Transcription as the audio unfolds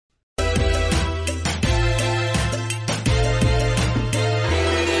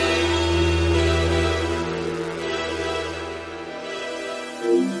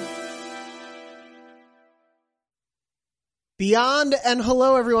Beyond, and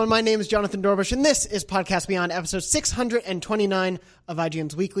hello everyone, my name is Jonathan Dorbush, and this is Podcast Beyond, episode 629 of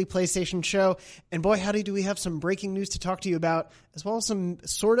IGN's weekly PlayStation show. And boy, howdy do we have some breaking news to talk to you about, as well as some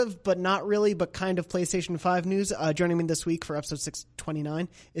sort of, but not really, but kind of PlayStation 5 news. Joining me this week for episode 629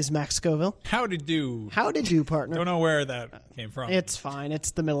 is Max Scoville. Howdy do. Howdy do, partner. Don't know where that came from. It's fine.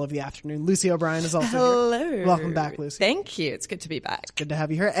 It's the middle of the afternoon. Lucy O'Brien is also Hello. here. Welcome back, Lucy. Thank you. It's good to be back. Good to have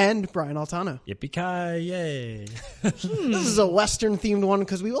you here. And Brian Altano. Yippee-ki, yay. This is a Western-themed one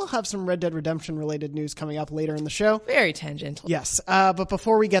because we will have some Red Dead Redemption-related news coming up later in the show. Very tangential. Yes, but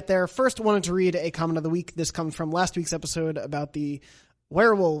before we get there, first wanted to read a comment of the week. This comes from last week's episode about the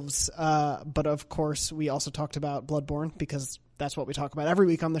werewolves, but of course we also talked about Bloodborne because that's what we talk about every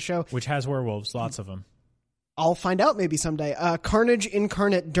week on the show. Which has werewolves, lots of them. I'll find out maybe someday. Carnage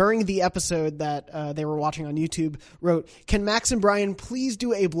Incarnate, during the episode that they were watching on YouTube, wrote, "Can Max and Brian please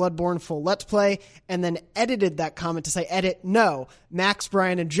do a Bloodborne full Let's Play?" And then edited that comment to say, edit, no, Max,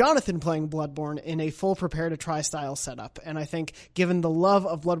 Brian, and Jonathan playing Bloodborne in a full prepare-to-try style setup. And I think, given the love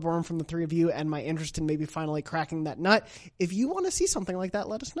of Bloodborne from the three of you and my interest in maybe finally cracking that nut, if you want to see something like that,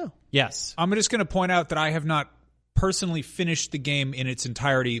 let us know. Yes. I'm just going to point out that I have not personally finished the game in its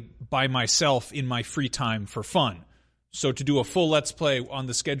entirety by myself in my free time for fun. So to do a full Let's Play on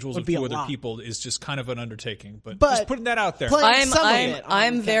the schedules of two other people is just kind of an undertaking. But just putting that out there.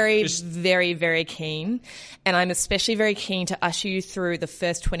 I'm very, very keen. And I'm especially very keen to usher you through the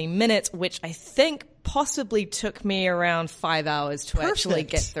first 20 minutes, which I think possibly took me around 5 hours to actually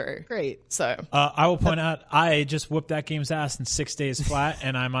get through. Great. So I will point out, I just whooped that game's ass in 6 days flat,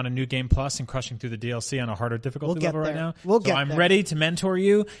 and I'm on a New Game Plus and crushing through the DLC on a harder difficulty level right now. I'm ready to mentor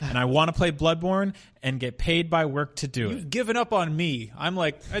you, and I want to play Bloodborne and get paid by work to do it. You've given up on me. I'm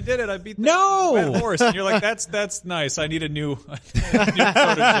like, I did it. I beat the red horse. And you're like, that's nice. I need a new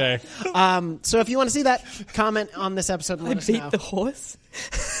protege. So if you want to see that, comment on this episode and let us know. beat the horse?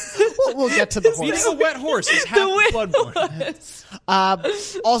 We'll get to the horse. Beating a wet horse is half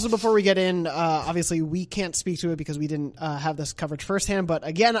Bloodborne. Also, before we get in, obviously we can't speak to it because we didn't have this coverage firsthand. But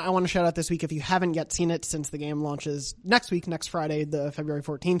again, I want to shout out this week, if you haven't yet seen it, since the game launches next week, next Friday, the February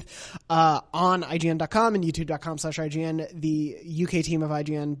 14th, on IGN.com and YouTube.com/IGN, the UK team of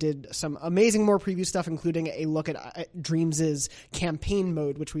IGN did some amazing more preview stuff, including a look at Dreams' campaign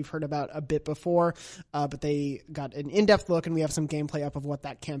mode, which we've heard about a bit before. But they got an in-depth look, and we have some gameplay up of what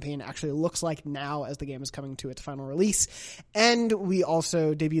that campaign actually looks like now as the game is coming to its final release. And we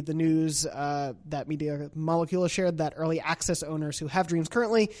also debuted the news that Media Molecule shared that early access owners who have Dreams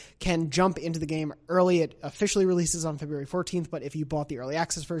currently can jump into the game early. It officially releases on February 14th, but if you bought the early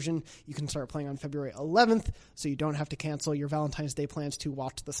access version, you can start playing on February 11th, so you don't have to cancel your Valentine's Day plans to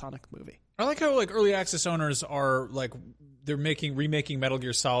watch the Sonic movie. I like how early access owners are they're remaking Metal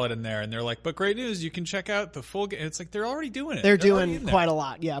Gear Solid in there, and they're like, but great news, you can check out the full game. It's like they're already doing it. They're doing quite a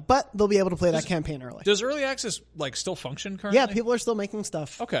lot, yeah, but they'll be able to play that campaign early. Does early access still function currently? Yeah, people are still making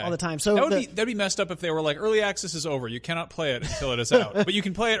stuff all the time. So that'd be messed up if they were like, early access is over, you cannot play it until it is out, but you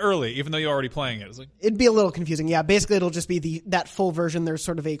can play it early even though you're already playing it. It's like, it'd be a little confusing. Yeah, basically it'll just be that full version. There's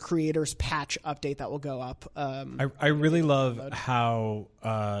sort of a creator's patch update that will go up. I really love how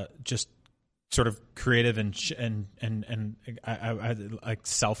just sort of creative and I like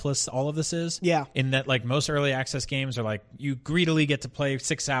selfless all of this is. Yeah. In that, like, most early access games are like, you greedily get to play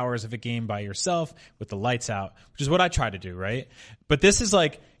 6 hours of a game by yourself with the lights out, which is what I try to do, right? But this is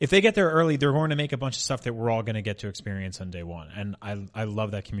like, if they get there early, they're going to make a bunch of stuff that we're all going to get to experience on day one. And I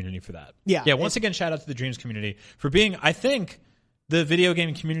love that community for that. Yeah. Yeah. Once again, shout out to the Dreams community for being, I think, the video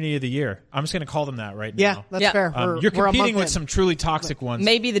game community of the year. I'm just going to call them that right now. Yeah, that's fair. You're competing with some truly toxic ones.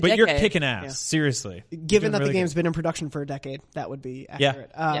 Maybe but decade. You're kicking ass. Yeah. Seriously. Given that the game's been in production for a decade, that would be accurate.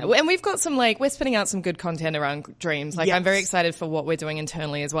 And we've got some, we're spinning out some good content around Dreams. I'm very excited for what we're doing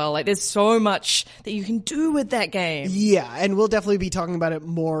internally as well. There's so much that you can do with that game. Yeah, and we'll definitely be talking about it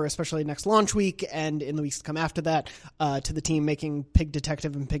more, especially next launch week and in the weeks to come after that, to the team making Pig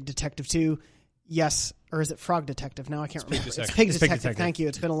Detective and Pig Detective 2. Yes, or is it Frog Detective? Now I can't remember. It's Pig Detective. Thank you.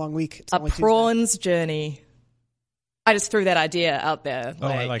 It's been a long week. It's a prawn's journey. I just threw that idea out there.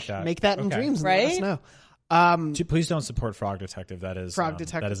 I like that. Make that in Dreams, right? And let us know. Please don't support Frog Detective. That is Frog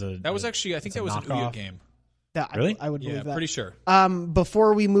Detective. That was actually, I think that was an Ouya game. Really? I would believe that. Pretty sure.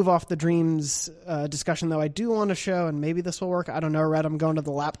 Before we move off the Dreams discussion, though, I do want to show, and maybe this will work. I don't know, Red. I'm going to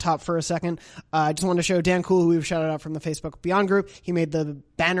the laptop for a second. I just want to show Dan Cool, who we've shouted out from the Facebook Beyond group. He made the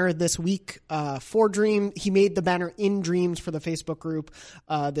banner this week for Dream. He made the banner in Dreams for the Facebook group.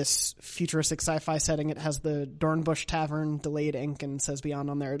 This futuristic sci-fi setting. It has the Dornbush Tavern delayed ink and says Beyond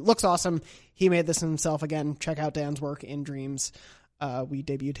on there. It looks awesome. He made this himself. Again, check out Dan's work in Dreams. We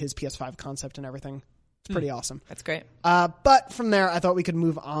debuted his PS5 concept and everything. It's pretty awesome. That's great. But from there, I thought we could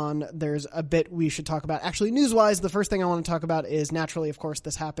move on. There's a bit we should talk about. Actually, news-wise, the first thing I want to talk about is, naturally, of course,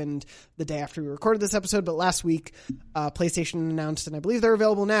 this happened the day after we recorded this episode, but last week, PlayStation announced, and I believe they're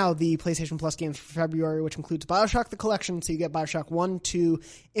available now, the PlayStation Plus games for February, which includes BioShock the Collection, so you get BioShock 1, 2,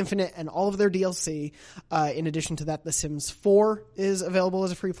 Infinite, and all of their DLC. In addition to that, The Sims 4 is available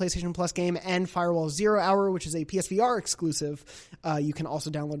as a free PlayStation Plus game, and Firewall Zero Hour, which is a PSVR exclusive, you can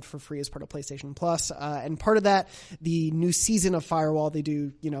also download for free as part of PlayStation Plus. And part of that, the new season of Firewall, they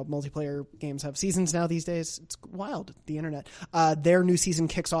do, multiplayer games have seasons now these days. It's wild, the internet. Their new season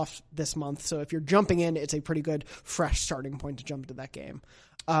kicks off this month. So if you're jumping in, it's a pretty good, fresh starting point to jump into that game.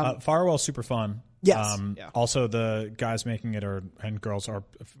 Firewall's super fun. Yes. Also, the guys making it and girls are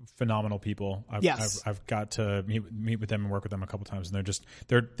phenomenal people. I've got to meet with them and work with them a couple times,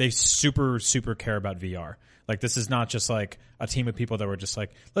 and they super, super care about VR. Like, this is not just like a team of people that were just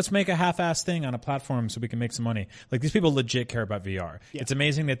like, let's make a half-ass thing on a platform so we can make some money. Like, these people legit care about VR. Yeah. It's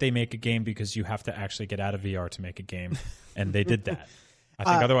amazing that they make a game because you have to actually get out of VR to make a game, and they did that. I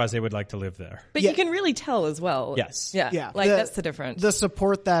think otherwise they would like to live there. But you can really tell as well. Yes. Yeah. That's the difference. The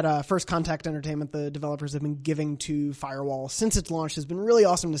support that First Contact Entertainment, the developers, have been giving to Firewall since its launch has been really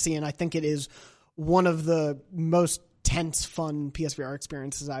awesome to see, and I think it is one of the most tense, fun PSVR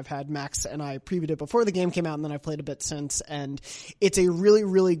experiences I've had. Max and I previewed it before the game came out, and then I've played a bit since, and it's a really,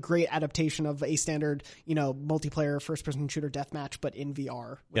 really great adaptation of a standard, multiplayer first-person shooter deathmatch, but in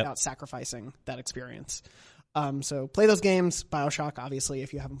VR without sacrificing that experience. So play those games. BioShock, obviously,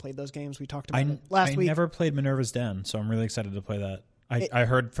 if you haven't played those games, we talked about it last week. I never played Minerva's Den, so I'm really excited to play that. I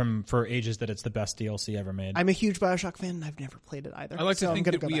heard for ages that it's the best DLC ever made. I'm a huge BioShock fan, and I've never played it either. I like to think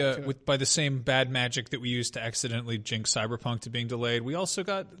that we, by the same bad magic that we used to accidentally jinx Cyberpunk to being delayed, we also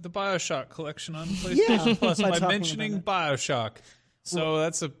got the BioShock collection on PlayStation Plus by mentioning BioShock. So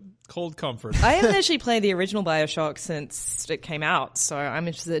that's a cold comfort. I haven't actually played the original BioShock since it came out, so I'm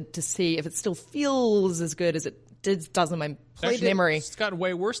interested to see if it still feels as good as it does in my memory. It's gotten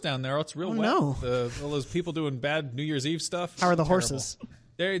way worse down there. It's real wet. No. All those people doing bad New Year's Eve stuff. How are the horses?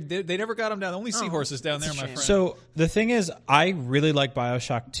 They never got them down. Only seahorses down there, my friend. So the thing is, I really like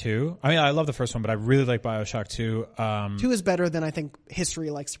BioShock 2. I mean, I love the first one, but I really like BioShock 2. 2 is better than I think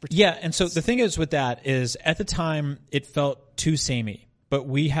history likes to pretend. Yeah, and so the thing is with that is, at the time, it felt too samey. But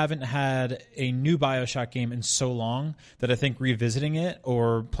we haven't had a new BioShock game in so long that I think revisiting it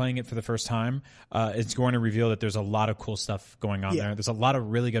or playing it for the first time is going to reveal that there's a lot of cool stuff going on there. There's a lot of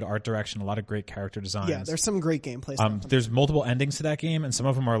really good art direction, a lot of great character designs. Yeah, there's some great gameplay stuff. There's multiple endings to that game, and some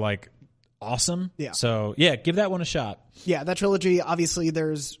of them are like awesome. Yeah. So yeah, give that one a shot. Yeah, that trilogy, obviously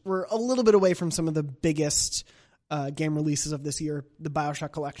we're a little bit away from some of the biggest game releases of this year. The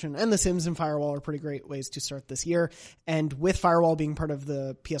BioShock collection and The Sims and Firewall are pretty great ways to start this year. And with Firewall being part of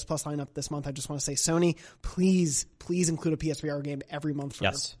the PS Plus lineup this month, I just want to say, Sony, please include a PSVR game every month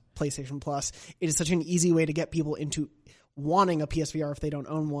for PlayStation Plus. It is such an easy way to get people into wanting a PSVR if they don't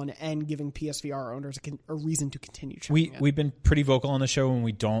own one, and giving PSVR owners a reason to continue checking it. We've been pretty vocal on the show when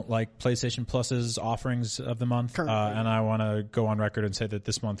we don't like PlayStation Plus's offerings of the month, and I want to go on record and say that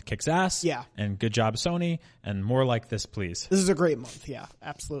this month kicks ass. Yeah, and good job, Sony, and more like this, please. This is a great month. Yeah,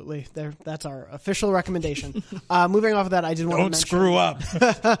 absolutely. That's our official recommendation. Moving off of that, I did want to mention...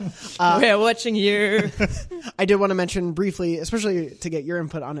 Don't screw up. We're watching you. I did want to mention briefly, especially to get your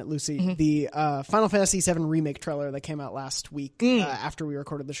input on it, Lucy, the Final Fantasy VII Remake trailer that came out last week after we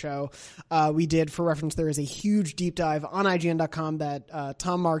recorded the show. We did, for reference, there is a huge deep dive on IGN.com that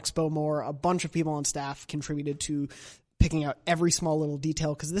Tom Marks, Bo Moore, a bunch of people on staff contributed to picking out every small little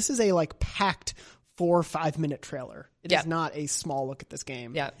detail, because this is a packed 4 or 5 minute trailer. It is not a small look at this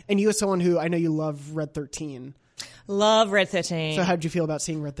game. Yeah. And you, as someone who I know you love Red 13. Love Red 13. So how did you feel about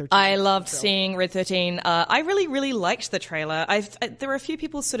seeing Red 13? I loved seeing Red 13. I really, really liked the trailer. There were a few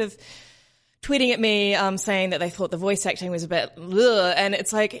people sort of tweeting at me saying that they thought the voice acting was a bit ugh, and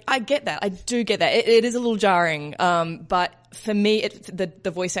it's like, I get that. I do get that. It is a little jarring, but for me,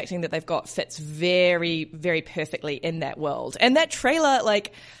 the voice acting that they've got fits very, very perfectly in that world. And that trailer,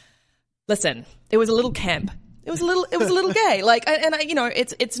 listen, it was a little camp. It was a little gay.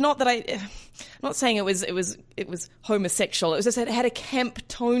 It's not that I'm not saying it was homosexual. It was just that it had a camp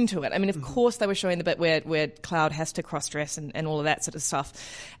tone to it. I mean, of course they were showing the bit where Cloud has to cross dress and all of that sort of stuff.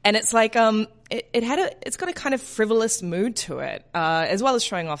 And it's like, it's got a kind of frivolous mood to it, as well as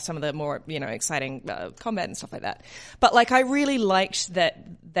showing off some of the more, exciting, combat and stuff like that. But I really liked that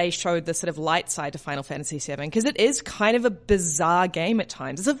they showed the sort of light side to Final Fantasy VII, because it is kind of a bizarre game at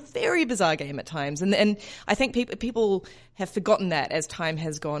times. It's a very bizarre game at times. And I think people have forgotten that as time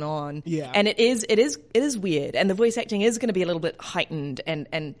has gone on. Yeah. And it is weird. And the voice acting is going to be a little bit heightened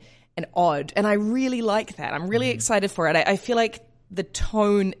and and odd. And I really like that. I'm really excited for it. I feel like the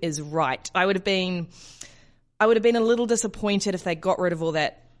tone is right. I would have been a little disappointed if they got rid of all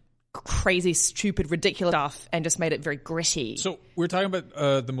that crazy, stupid, ridiculous stuff and just made it very gritty. So we're talking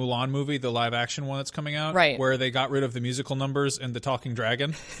about the Mulan movie, the live action one that's coming out, right? Where they got rid of the musical numbers and the talking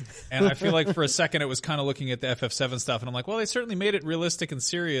dragon. And I feel like for a second it was kind of looking at the FF7 stuff, and I'm like, well, they certainly made it realistic and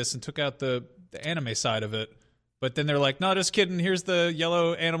serious and took out the anime side of it. But then they're like, no, just kidding. Here's the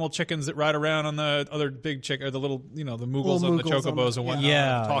yellow animal chickens that ride around on the other big chick, or the little, the Moogles on the chocobos and whatnot.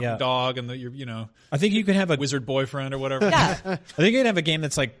 The talking dog and I think you can have a wizard boyfriend or whatever. Yeah. I think you can have a game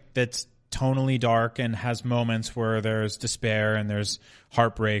that's tonally dark and has moments where there's despair and there's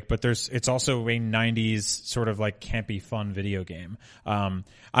heartbreak, but it's also a 90s sort of like campy fun video game.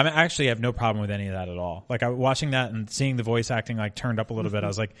 I actually have no problem with any of that at all. Like watching that and seeing the voice acting like turned up a little bit, I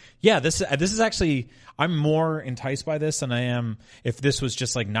was like, yeah, this is actually, I'm more enticed by this than I am if this was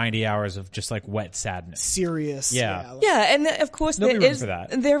just like 90 hours of just like wet sadness. Serious. Yeah, and of course there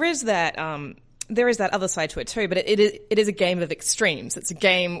is that other side to it too, but it is a game of extremes. It's a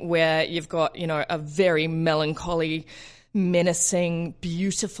game where you've got, a very melancholy, menacing,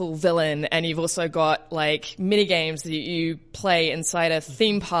 beautiful villain, and you've also got like mini games that you play inside a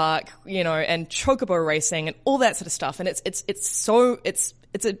theme park, and chocobo racing and all that sort of stuff. And it's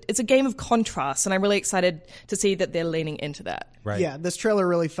a game of contrast, and I'm really excited to see that they're leaning into that. Right. Yeah, this trailer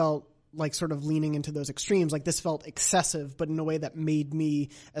really felt like sort of leaning into those extremes. Like this felt excessive, but in a way that made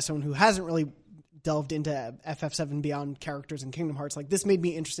me, as someone who hasn't really delved into FF7 Beyond characters in Kingdom Hearts, like this made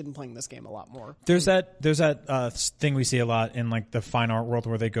me interested in playing this game a lot more. There's that thing we see a lot in like the fine art world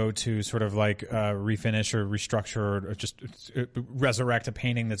where they go to sort of like refinish or restructure or just resurrect a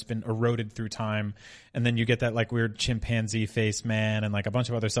painting that's been eroded through time, and then you get that like weird chimpanzee face man and like a bunch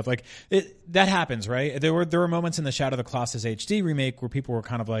of other stuff. Like that happens, right? There were moments in the Shadow of the Colossus HD remake where people were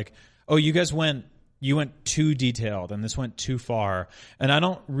kind of like, oh, you went too detailed and this went too far. And I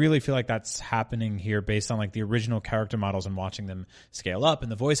don't really feel like that's happening here based on like the original character models and watching them scale up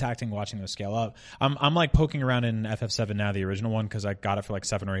and the voice acting, watching them scale up. I'm like poking around in FF7 now, the original one, because I got it for like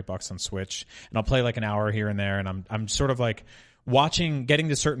 $7 or $8 on Switch, and I'll play like an hour here and there, and I'm sort of like getting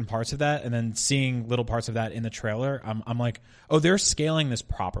to certain parts of that and then seeing little parts of that in the trailer. I'm like, oh, they're scaling this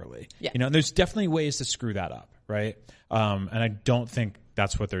properly. Yeah. And there's definitely ways to screw that up, right? And I don't think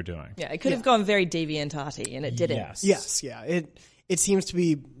that's what they're doing. Yeah, it could have gone very DeviantArt-y, and it didn't. Yes, yeah. It seems to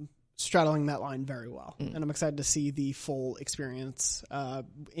be straddling that line very well, and I'm excited to see the full experience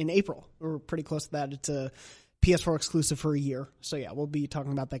in April. We're pretty close to that. It's a PS4 exclusive for a year. So yeah, we'll be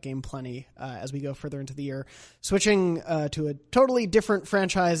talking about that game plenty as we go further into the year. Switching to a totally different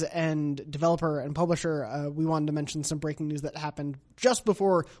franchise and developer and publisher, we wanted to mention some breaking news that happened just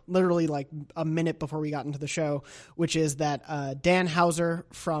before, literally like a minute before we got into the show, which is that Dan Houser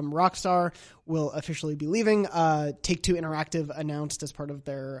from Rockstar will officially be leaving. Take-Two Interactive announced as part of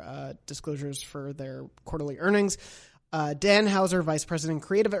their disclosures for their quarterly earnings. Dan Houser, Vice President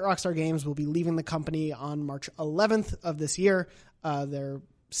Creative at Rockstar Games, will be leaving the company on March 11th of this year. Their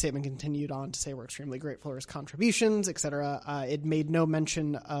statement continued on to say, we're extremely grateful for his contributions, etc. It made no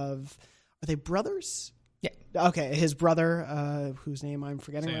mention of, are they brothers? Yeah. Okay, his brother, whose name I'm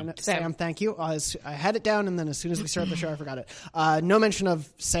forgetting right now. Sam, thank you. I had it down, and then as soon as we started the show, I forgot it. No mention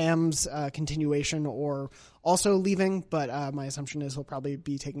of Sam's continuation or also leaving, but my assumption is he'll probably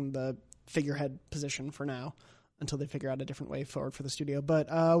be taking the figurehead position for now, until they figure out a different way forward for the studio. But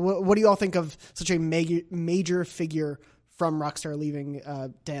what do you all think of such a major figure from Rockstar leaving?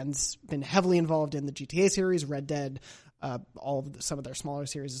 Dan's been heavily involved in the GTA series, Red Dead, some of their smaller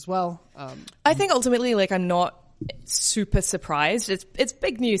series as well. I think ultimately, like, I'm not super surprised. It's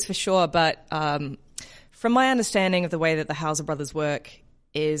big news for sure, but from my understanding of the way that the Houser brothers work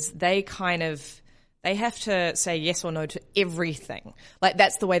is they have to say yes or no to everything. Like,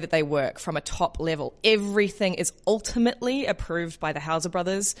 that's the way that they work from a top level. Everything is ultimately approved by the Houser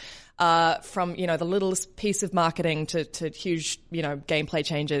brothers, from, the littlest piece of marketing to huge, gameplay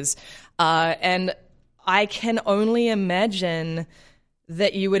changes. And I can only imagine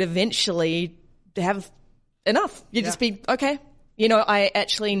that you would eventually have enough. You'd just be, okay, I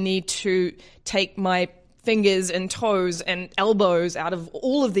actually need to take my fingers and toes and elbows out of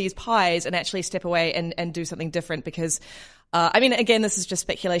all of these pies and actually step away and do something different, because again, this is just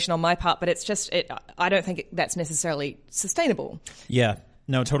speculation on my part, but it's just I don't think that's necessarily sustainable. Yeah,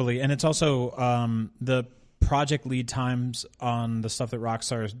 no, totally. And it's also project lead times on the stuff that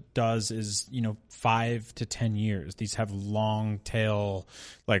Rockstar does is, 5 to 10 years. These have long tail,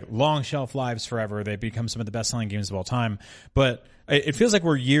 like long shelf lives forever. They become some of the best selling games of all time. But it feels like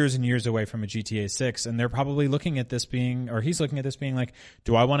we're years and years away from a GTA 6, and they're probably looking at this being, or he's looking at this being like,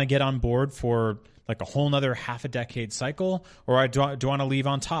 do I want to get on board for like a whole nother half a decade cycle, or do I want to leave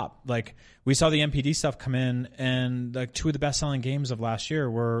on top? Like, we saw the MPD stuff come in, and like 2 of the best selling games of last year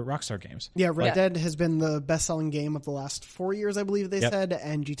were Rockstar games. Yeah, Red Dead has been the best selling game of the last 4 years, I believe they said,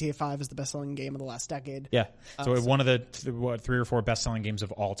 and GTA 5 is the best selling game of the last decade. Yeah. So one of the 3 or 4 best selling games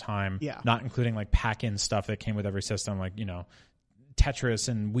of all time, not including like pack-in stuff that came with every system, like, Tetris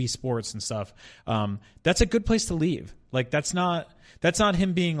and Wii Sports and stuff. That's a good place to leave. Like, that's not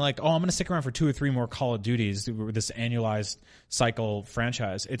him being like, oh, I'm going to stick around for 2 or 3 more Call of Duties with this annualized cycle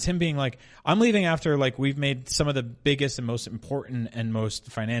franchise. It's him being like, I'm leaving after like we've made some of the biggest and most important and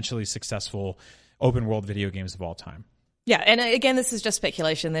most financially successful open world video games of all time. Yeah, and again, this is just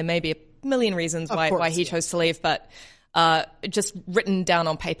speculation. There may be a million reasons why he chose to leave, but just written down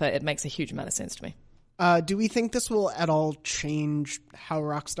on paper, it makes a huge amount of sense to me. Do we think this will at all change how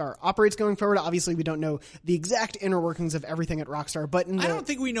Rockstar operates going forward? Obviously, we don't know the exact inner workings of everything at Rockstar, but I don't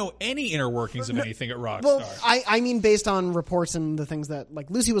think we know any inner workings of anything at Rockstar. Well, I mean, based on reports and the things that like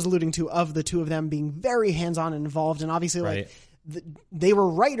Lucy was alluding to of the 2 of them being very hands-on and involved, and obviously like they were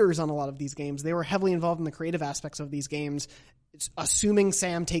writers on a lot of these games. They were heavily involved in the creative aspects of these games. Assuming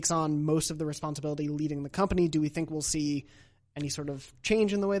Sam takes on most of the responsibility leading the company, do we think we'll see any sort of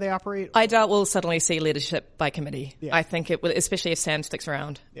change in the way they operate? I doubt we'll suddenly see leadership by committee. Yeah. I think it will, especially if Sam sticks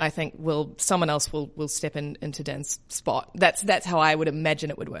around. Yeah. I think someone else will step into Dan's spot. That's how I would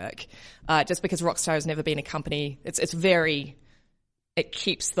imagine it would work. Just because Rockstar has never been a company, it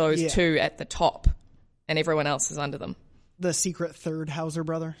keeps those 2 at the top, and everyone else is under them. The secret third Hauser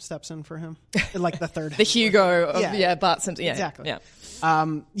brother steps in for him, like the third. The Hugo of Bart Simpson. Yeah, exactly.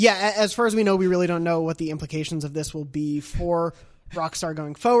 Yeah. As far as we know, we really don't know what the implications of this will be for Rockstar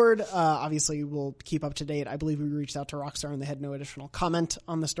going forward. Obviously, we'll keep up to date. I believe we reached out to Rockstar and they had no additional comment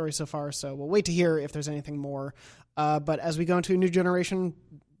on the story so far, so we'll wait to hear if there's anything more. But as we go into a new generation,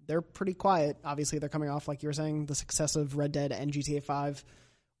 they're pretty quiet. Obviously, they're coming off, like you were saying, the success of Red Dead and GTA 5.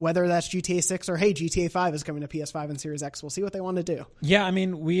 Whether that's GTA 6 or, hey, GTA 5 is coming to PS5 and Series X. We'll see what they want to do. Yeah, I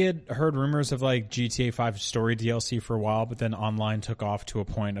mean, we had heard rumors of like GTA 5 story DLC for a while, but then online took off to a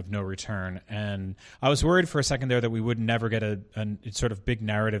point of no return. And I was worried for a second there that we would never get a sort of big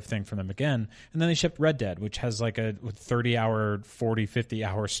narrative thing from them again. And then they shipped Red Dead, which has like a 30-hour, 40,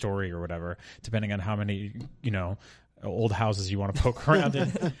 50-hour story or whatever, depending on how many, old houses you want to poke around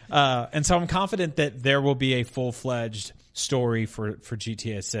in. And so I'm confident that there will be a full-fledged story for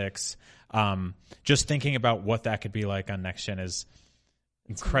GTA 6. Just thinking about what that could be like on next gen is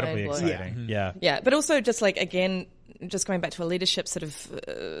incredibly exciting. Yeah, but also just like, again, just going back to a leadership sort of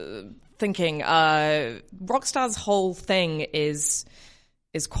thinking, Rockstar's whole thing is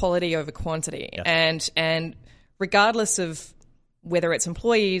quality over quantity. Yes. And regardless of whether its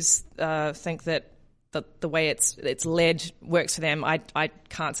employees think that the way it's led works for them, I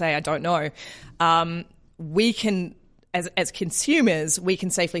can't say, I don't know. We can, as consumers, we can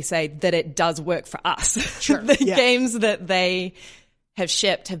safely say that it does work for us. Sure. The games that they have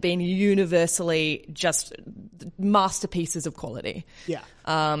shipped have been universally just masterpieces of quality. Yeah.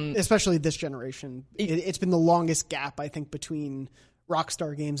 Especially this generation. It's been the longest gap, I think, between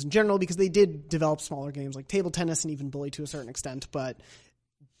Rockstar games in general, because they did develop smaller games like Table Tennis and even Bully to a certain extent, but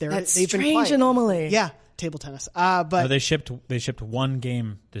they've strange been quiet. Anomaly. Yeah, Table Tennis. But no, they shipped one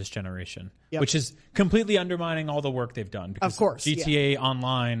game this generation, which is completely undermining all the work they've done. Because of course, GTA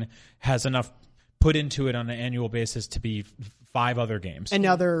Online has enough put into it on an annual basis to be 5 other games. And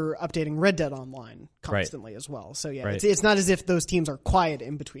now they're updating Red Dead Online constantly as well. So it's not as if those teams are quiet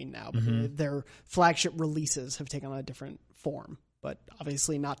in between now. But their flagship releases have taken on a different form, but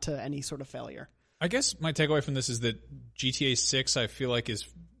obviously not to any sort of failure. I guess my takeaway from this is that GTA 6, I feel like, is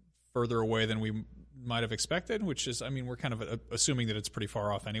further away than we might have expected, which is, I mean, we're kind of assuming that it's pretty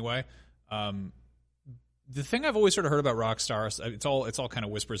far off anyway. The thing I've always sort of heard about Rockstar, it's all kind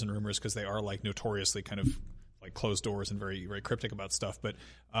of whispers and rumors because they are like notoriously kind of like closed doors and very, very cryptic about stuff. But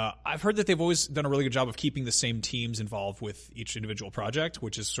I've heard that they've always done a really good job of keeping the same teams involved with each individual project,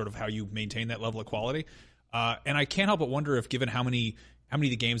 which is sort of how you maintain that level of quality. And I can't help but wonder if, given how many of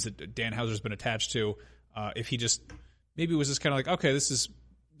the games that Dan Houser's been attached to, if he just maybe was just kind of like, okay, this is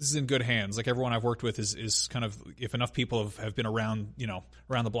in good hands. Like, everyone I've worked with is kind of, if enough people have been around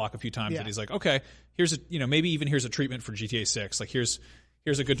the block a few times, that he's like, okay, here's here's a treatment for GTA 6. Like, here's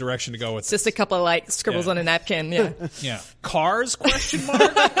a good direction to go with. It's just a couple of like scribbles on a napkin. Yeah. Yeah. Cars? Question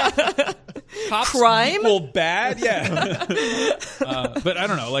mark. Cops crime equal bad. Yeah. But I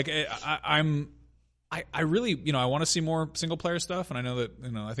don't know. Like I really, I want to see more single player stuff, and I know that,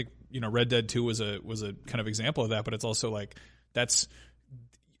 I think, Red Dead 2 was a kind of example of that, but it's also like that's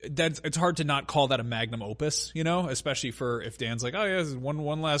it's hard to not call that a magnum opus, especially for if Dan's like, oh yeah, this is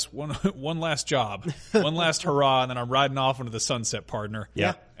one last job, one last hurrah, and then I'm riding off into the sunset, partner.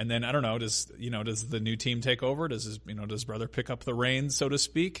 Yeah. And then I don't know, does the new team take over? Does does brother pick up the reins, so to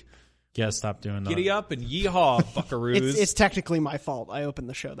speak? Yeah, stop doing that. Giddy up and yeehaw, buckaroos. It's technically my fault. I opened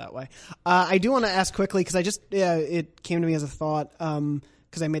the show that way. I do want to ask quickly, because it came to me as a thought,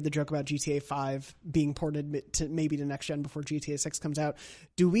 because I made the joke about GTA 5 being ported to next gen before GTA 6 comes out.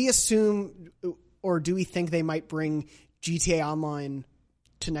 Do we assume, or do we think they might bring GTA Online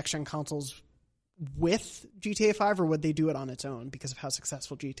to next gen consoles with GTA 5, or would they do it on its own because of how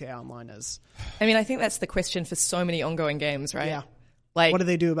successful GTA Online is? I mean, I think that's the question for so many ongoing games, right? Yeah. Like, what do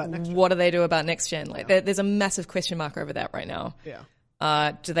they do about next gen? What do they do about next gen? Like, there's a massive question mark over that right now.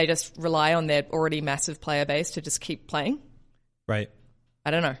 Yeah. Do they just rely on their already massive player base to just keep playing? Right.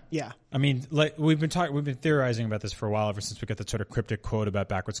 I don't know. Yeah. I mean, like we've been theorizing about this for a while, ever since we got that sort of cryptic quote about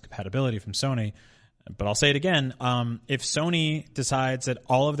backwards compatibility from Sony. But I'll say it again. If Sony decides that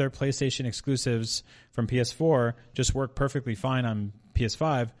all of their PlayStation exclusives from PS4 just work perfectly fine on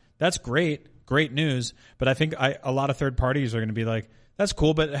PS5, that's great. Great news. But I think a lot of third parties are going to be like, that's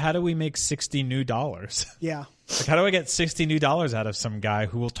cool, but how do we make $60 new? Yeah. Like, how do I get $60 new out of some guy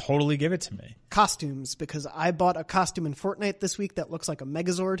who will totally give it to me? Costumes, because I bought a costume in Fortnite this week that looks like a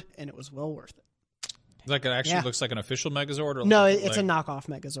Megazord, and it was well worth it. Like it actually looks like an official Megazord? Or no, like, it's a knockoff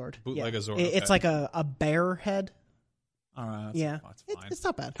Megazord. Bootlegazord. Yeah. It's like a bear head. That's fine. It's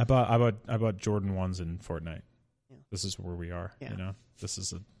not bad. I bought Jordan 1s in Fortnite. Yeah. This is where we are. Yeah. This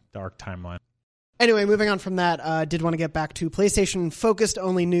is a dark timeline. Anyway, moving on from that, did want to get back to PlayStation-focused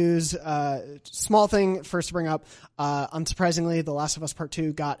only news. Small thing first to bring up. Unsurprisingly, The Last of Us Part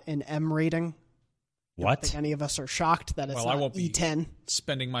 2 got an M rating. What? I don't think any of us are shocked that it's I won't be E10.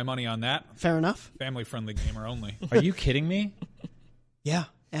 Spending my money on that. Fair enough. Family-friendly gamer only. Are you kidding me? Yeah,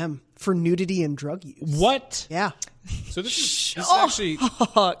 M. For nudity and drug use. What? Yeah. So this is actually...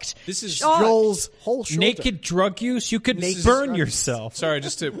 This is... Joel's whole shoulder. Naked drug use? You could burn yourself. Sorry,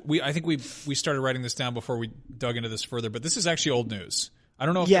 I think we started writing this down before we dug into this further, but this is actually old news. I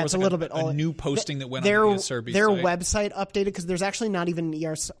don't know if there was a new posting that went on the ESRB their site. website updated, because there's actually not even an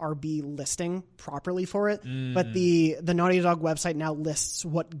ESRB listing properly for it, but the Naughty Dog website now lists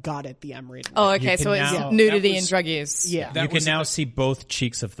what got it the M rating. Oh, okay, so it's nudity and drug use. Yeah. You can now see both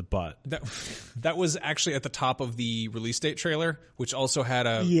cheeks of the butt. That was actually at the top of the release date trailer, which also had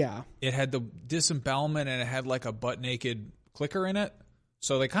it had the disembowelment and it had like a butt naked clicker in it.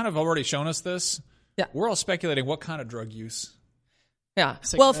 So they kind of already shown us this. Yeah. We're all speculating what kind of drug use. Yeah.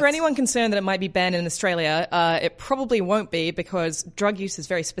 Well, for anyone concerned that it might be banned in Australia, it probably won't be, because drug use is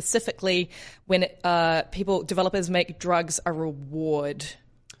very specifically when developers make drugs a reward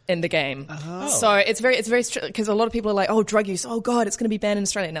in the game. Oh. So it's very because a lot of people are like, oh, drug use, oh god, it's going to be banned in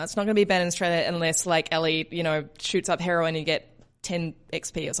Australia. No, it's not going to be banned in Australia unless like Ellie, shoots up heroin and you get 10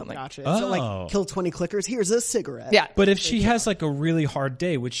 XP or something. Gotcha. So like kill 20 clickers, here's a cigarette. Yeah. But if she has like a really hard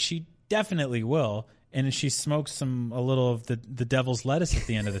day, which she definitely will, and she smokes a little of the devil's lettuce at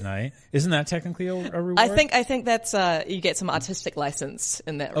the end of the night, isn't that technically a reward? I think that's you get some artistic license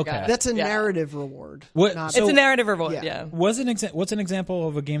in that regard. That's a narrative reward. It's a narrative reward. Yeah. What's an example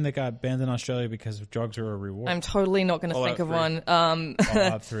of a game that got banned in Australia because drugs are a reward? I'm totally not going to think of one.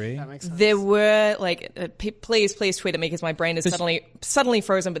 Fallout 3. That makes sense. There were please tweet at me because my brain is suddenly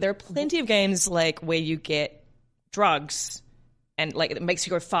frozen. But there are plenty of games like where you get drugs. And like it makes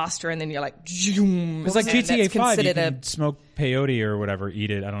you go faster, and then you're like, it's like GTA 5. You can smoke peyote or whatever, eat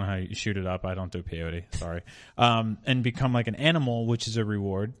it. I don't know how you shoot it up. I don't do peyote. Sorry, and become like an animal, which is a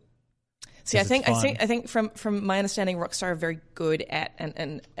reward. See, I think from my understanding, Rockstar are very good at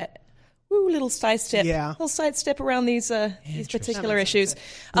little sidestep around these particular issues.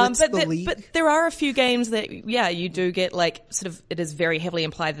 But there are a few games that you do get like sort of, it is very heavily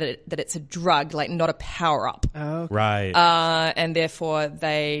implied that it's a drug, like not a power up. Oh, right. And therefore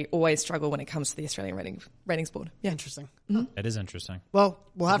they always struggle when it comes to the Australian ratings board. Yeah, interesting. Mm-hmm. It is interesting. Well,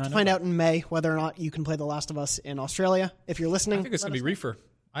 we'll have to find out in May whether or not you can play The Last of Us in Australia. If you're listening, I think it's going to be Reefer.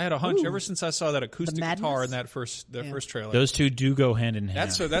 I had a hunch ever since I saw that acoustic guitar in that first trailer. Those two do go hand in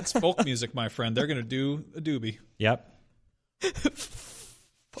hand. That's folk music, my friend. They're going to do a doobie. Yep.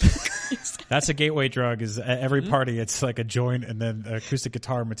 That's a gateway drug. Is at every party it's like a joint, and then an acoustic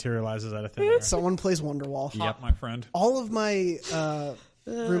guitar materializes out of thin air. Someone plays Wonderwall. Yep, my friend. All of my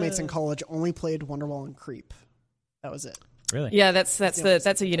roommates in college only played Wonderwall and Creep. That was it. Really? Yeah, that's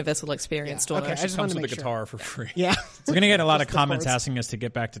a universal experience. Yeah. Okay, I just comes with a guitar for free. Yeah. We're going to get a lot of comments asking us to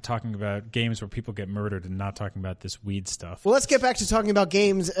get back to talking about games where people get murdered and not talking about this weed stuff. Well, let's get back to talking about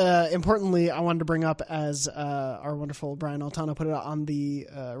games. Importantly, I wanted to bring up, as our wonderful Brian Altano put it on the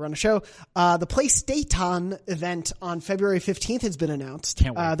Run a Show, the PlayStation event on February 15th has been announced.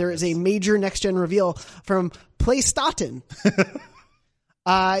 Can't wait. There is a major next-gen reveal from PlayStation.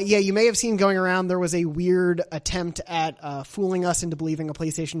 Yeah, you may have seen going around, there was a weird attempt at fooling us into believing a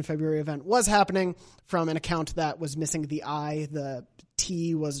PlayStation February event was happening from an account that was missing the I. The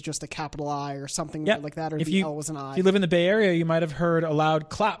T was just a capital I or something like that, or the L was an I. If you live in the Bay Area, you might have heard a loud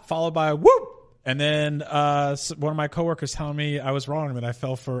clap followed by a whoop. And then one of my coworkers telling me I was wrong, that I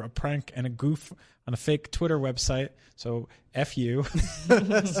fell for a prank and a goof on a fake Twitter website. So F you,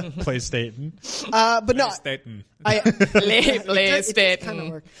 PlayStation. But no, PlayStation. It kind of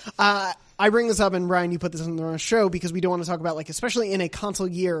work. I bring this up, and Ryan, you put this on the show because we don't want to talk about, like, especially in a console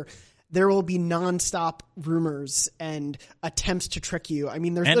year, there will be nonstop rumors and attempts to trick you. I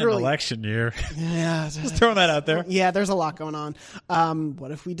mean, there's literally an election year. Yeah, just throwing that out there. Yeah, there's a lot going on.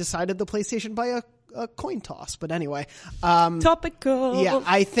 What if we decided the PlayStation by a coin toss? But anyway, topical. Yeah,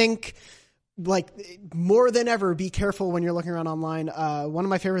 I think, like, more than ever, be careful when you're looking around online. One of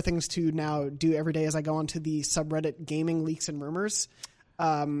my favorite things to now do every day is I go onto the subreddit Gaming Leaks and Rumors.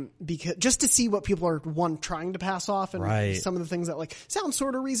 Because just to see what people are trying to pass off, and some of the things that, like, sound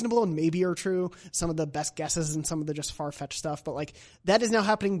sort of reasonable and maybe are true, some of the best guesses and some of the just far-fetched stuff. But, like, that is now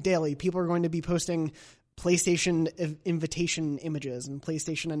happening daily. People are going to be posting PlayStation invitation images and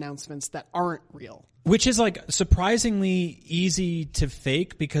PlayStation announcements that aren't real. Which is, like, surprisingly easy to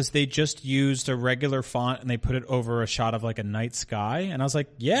fake because they just used a regular font and they put it over a shot of, like, a night sky. And I was like,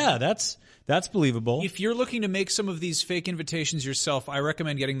 yeah, that's believable. If you're looking to make some of these fake invitations yourself, I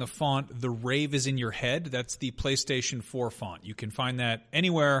recommend getting the font The Rave Is in Your Head. That's the PlayStation 4 font. You can find that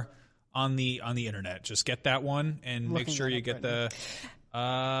anywhere on the internet. Just get that one and make sure you get the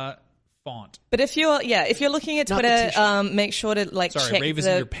font. But if you're looking at Twitter, make sure to, like, check Rave is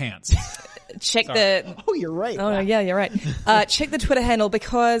in your pants. Check the. Oh, you're right. Oh, yeah, you're right. Check the Twitter handle,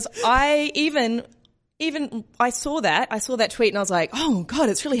 because I even I saw that tweet and I was like, oh God,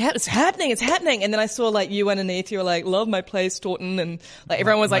 it's happening. And then I saw, like, you underneath, you were like, love my PlayStation, and, like,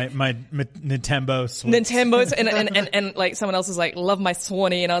 everyone was like, my Nintendo and like someone else was like, love my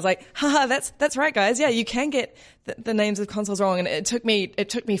Swanee, and I was like, haha, that's right, guys. Yeah, you can get the names of consoles wrong, and it took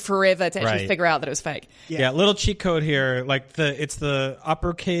me forever to actually figure out that it was fake. Yeah, little cheat code here, like it's the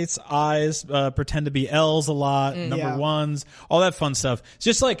uppercase I's pretend to be L's a lot, number ones, all that fun stuff. It's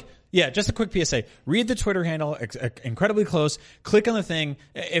just like. Yeah, just a quick PSA. Read the Twitter handle, incredibly close. Click on the thing.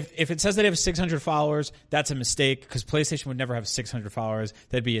 If it says that they have 600 followers, that's a mistake, because PlayStation would never have 600 followers.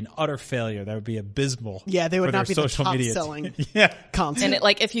 That'd be an utter failure. That would be abysmal. Yeah, they would not be the top-selling console. And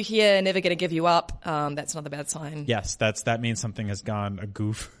like, if you hear "Never Gonna Give You Up," that's not a bad sign. Yes, that means something has gone a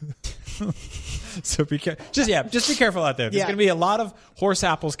goof. So be careful. Just be careful out there. There's going to be a lot of horse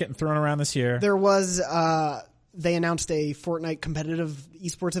apples getting thrown around this year. There was. They announced a Fortnite competitive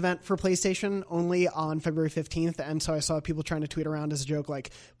esports event for PlayStation only on February 15th. And so I saw people trying to tweet around as a joke, like,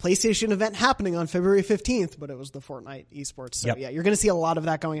 PlayStation event happening on February 15th, but it was the Fortnite esports. So yeah, you're going to see a lot of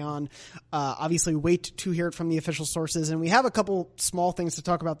that going on. Obviously wait to hear it from the official sources. And we have a couple small things to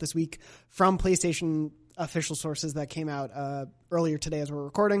talk about this week from PlayStation official sources that came out earlier today as we're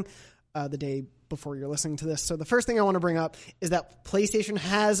recording, the day before you're listening to this. So the first thing I want to bring up is that PlayStation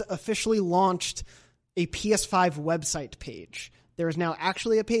has officially launched a PS5 website page. There is now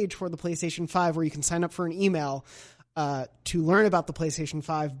actually a page for the PlayStation 5 where you can sign up for an email to learn about the PlayStation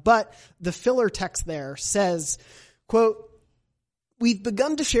 5. But the filler text there says, quote, "We've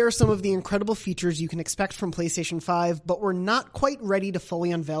begun to share some of the incredible features you can expect from PlayStation 5, but we're not quite ready to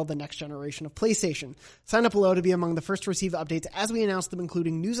fully unveil the next generation of PlayStation. Sign up below to be among the first to receive updates as we announce them,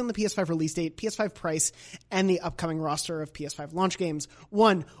 including news on the PS5 release date, PS5 price, and the upcoming roster of PS5 launch games."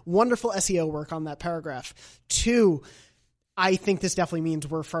 1, wonderful SEO work on that paragraph. 2, I think this definitely means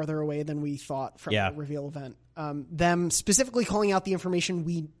we're farther away than we thought from the reveal event. Them specifically calling out the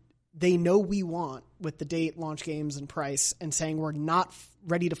information they know we want with the date, launch games, and price, and saying we're not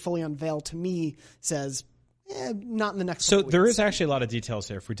ready to fully unveil, to me says, not in the next couple weeks. There is actually a lot of details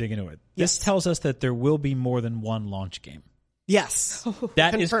here if we dig into it. Yes. This tells us that there will be more than one launch game. Yes.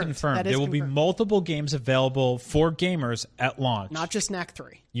 That is confirmed. There will be multiple games available for gamers at launch. Not just Knack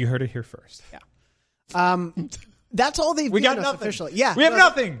 3. You heard it here first. Yeah. That's all they've given us officially. Yeah, we have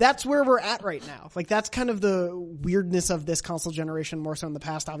nothing. That's where we're at right now. Like, that's kind of the weirdness of this console generation, more so in the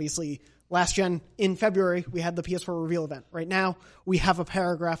past. Obviously, last gen in February we had the PS4 reveal event. Right now we have a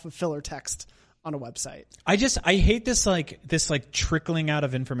paragraph of filler text on a website. I hate this trickling out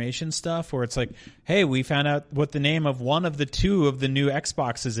of information stuff where it's like, hey, we found out what the name of one of the two of the new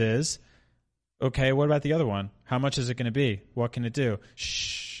Xboxes is. Okay, what about the other one? How much is it going to be? What can it do?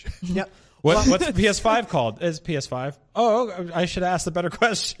 Shh. Yep. What's the PS5 called? It's PS5. Oh, I should ask the better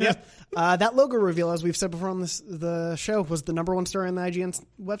question. Yep. That logo reveal, as we've said before on the show, was the #1 story on the IGN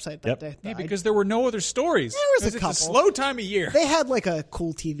website that day. Yeah, because there were no other stories. There was a couple. It's a slow time of year. They had like a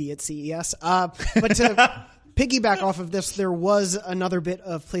cool TV at CES. But to piggyback off of this, there was another bit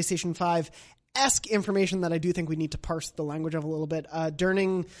of PlayStation 5-esque information that I do think we need to parse the language of a little bit.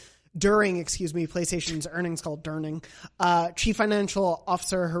 During PlayStation's earnings call, Chief Financial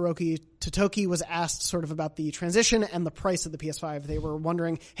Officer Hiroki Totoki was asked sort of about the transition and the price of the PS5. They were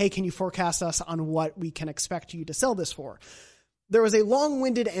wondering, hey, can you forecast us on what we can expect you to sell this for? There was a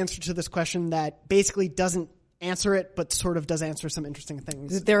long-winded answer to this question that basically doesn't answer it, but sort of does answer some interesting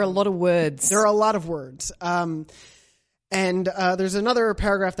things. There are a lot of words. There are a lot of words. And there's another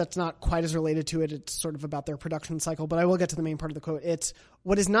paragraph that's not quite as related to it. It's sort of about their production cycle, but I will get to the main part of the quote. It's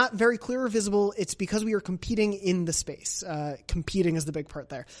what is not very clear or visible. It's because we are competing in the space. Competing is the big part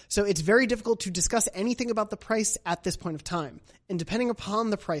there. So it's very difficult to discuss anything about the price at this point of time. And depending upon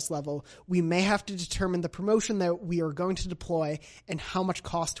the price level, we may have to determine the promotion that we are going to deploy and how much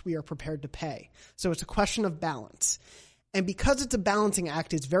cost we are prepared to pay. So it's a question of balance. And because it's a balancing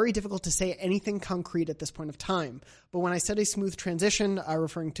act, it's very difficult to say anything concrete at this point of time. But when I said a smooth transition,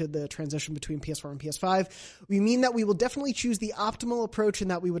 referring to the transition between PS4 and PS5, we mean that we will definitely choose the optimal approach and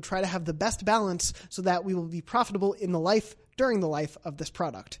that we would try to have the best balance so that we will be profitable during the life of this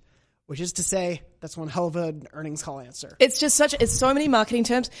product. Which is to say, that's one hell of an earnings call answer. It's just it's so many marketing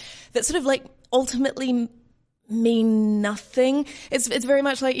terms that sort of like ultimately mean nothing. It's very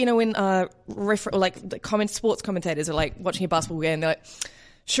much like, when sports commentators are like watching a basketball game, they're like,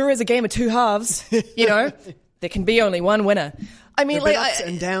 sure is a game of two halves, there can be only one winner. I mean, like ups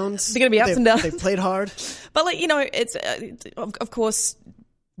and downs. They're going to be ups and downs. They've played hard. But it's of course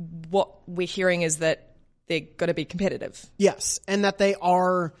what we're hearing is that they're going to be competitive. Yes, and that they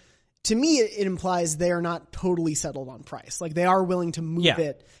are. To me, it implies they are not totally settled on price. Like they are willing to move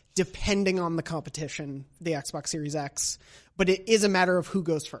it depending on the competition, the Xbox Series X. But it is a matter of who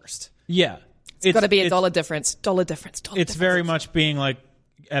goes first. Yeah. It's got to be a dollar difference. It's very much being like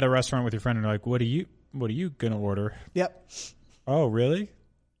at a restaurant with your friend and you're like, what are you going to order? Yep. Oh, really?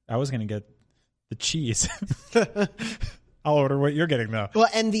 I was going to get the cheese. I'll order what you're getting though. Well,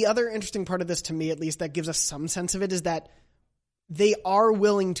 and the other interesting part of this, to me at least, that gives us some sense of it is that they are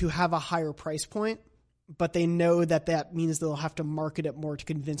willing to have a higher price point, but they know that means they'll have to market it more to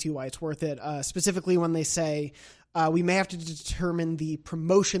convince you why it's worth it. Specifically when they say, we may have to determine the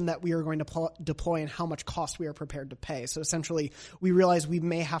promotion that we are going to deploy and how much cost we are prepared to pay. So essentially, we realize we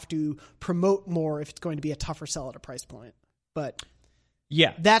may have to promote more if it's going to be a tougher sell at a price point. But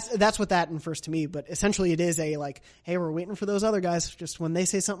yeah, that's what that infers to me. But essentially, it is a like, hey, we're waiting for those other guys. Just when they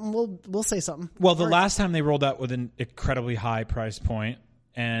say something, we'll say something. Well, the last time they rolled out with an incredibly high price point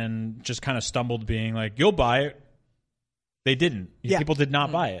and just kind of stumbled, being like, "You'll buy it." They didn't. Yeah. People did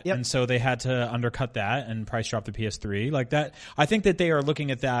not buy it, and so they had to undercut that and price drop the PS3 like that. I think that they are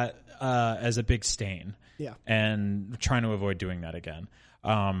looking at that as a big stain, and trying to avoid doing that again.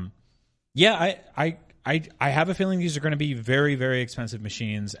 I have a feeling these are going to be very, very expensive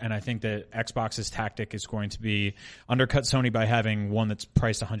machines, and I think that Xbox's tactic is going to be undercut Sony by having one that's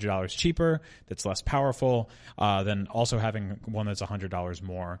priced $100 cheaper, that's less powerful, than also having one that's $100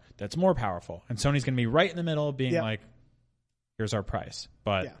 more, that's more powerful. And Sony's going to be right in the middle, being like, here's our price.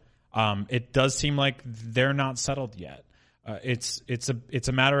 But it does seem like they're not settled yet. It's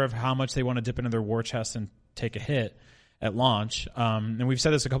a matter of how much they want to dip into their war chest and take a hit at launch. And we've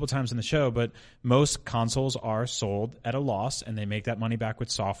said this a couple times in the show, but most consoles are sold at a loss, and they make that money back with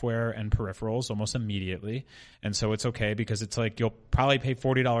software and peripherals almost immediately. And so it's okay, because it's like you'll probably pay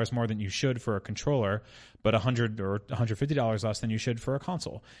 $40 more than you should for a controller, but $100 or $150 less than you should for a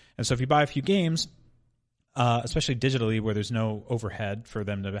console. And so if you buy a few games, especially digitally, where there's no overhead for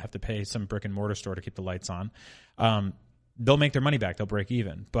them to have to pay some brick and mortar store to keep the lights on, they'll make their money back. They'll break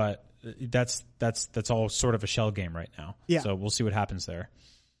even. But that's all sort of a shell game right now. Yeah. So we'll see what happens there.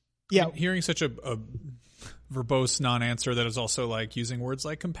 Yeah. Hearing such a verbose non-answer that is also like using words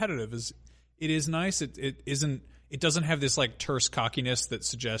like competitive is nice. It doesn't have this like terse cockiness that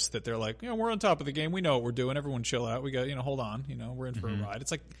suggests that they're like, we're on top of the game. We know what we're doing. Everyone chill out. We got, hold on. We're in for a ride.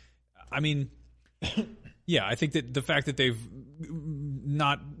 It's like, I mean, yeah, I think that the fact that they've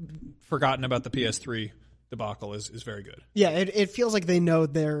not forgotten about the PS3 debacle is very good. Yeah, it feels like they know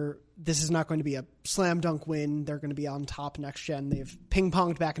this is not going to be a slam dunk win. They're going to be on top next gen. They've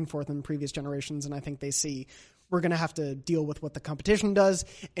ping-ponged back and forth in previous generations, and I think they see we're going to have to deal with what the competition does.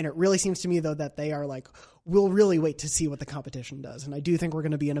 And it really seems to me, though, that they are like, we'll really wait to see what the competition does. And I do think we're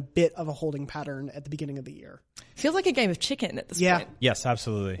going to be in a bit of a holding pattern at the beginning of the year. Feels like a game of chicken at this point. Yes,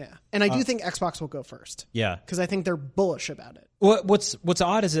 absolutely. Yeah. And I do think Xbox will go first. Yeah. Because I think they're bullish about it. What's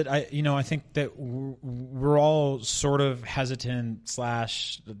odd is that I think that we're all sort of hesitant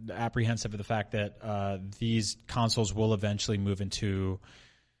 / apprehensive of the fact that these consoles will eventually move into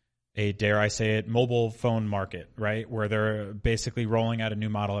a, dare I say it, mobile phone market, right? Where they're basically rolling out a new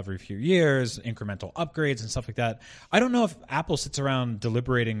model every few years, incremental upgrades and stuff like that. I don't know if Apple sits around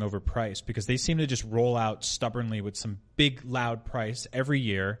deliberating over price, because they seem to just roll out stubbornly with some big, loud price every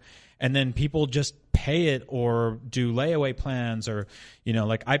year. And then people just pay it or do layaway plans, or,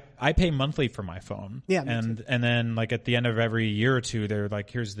 like I pay monthly for my phone. Yeah. And then like at the end of every year or two, they're like,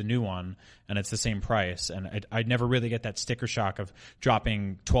 here's the new one, and it's the same price. And I never really get that sticker shock of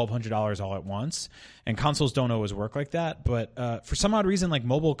dropping $1,200 all at once. And consoles don't always work like that. But for some odd reason, like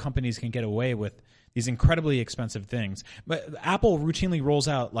mobile companies can get away with these incredibly expensive things. But Apple routinely rolls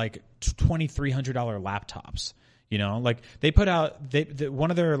out like $2,300 laptops. Like they put out one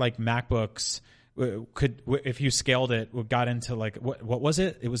of their like MacBooks could, if you scaled it, got into like what was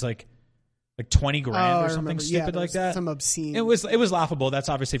it? It was like $20,000 or something stupid like that. Some obscene. It was laughable. That's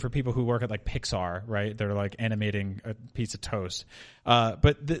obviously for people who work at like Pixar, right? They're like animating a piece of toast.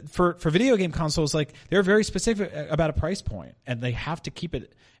 But for video game consoles, like they're very specific about a price point, and they have to keep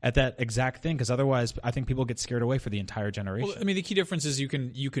it at that exact thing, because otherwise, I think people get scared away for the entire generation. Well, I mean, the key difference is you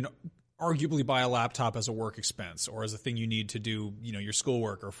can arguably buy a laptop as a work expense or as a thing you need to do, your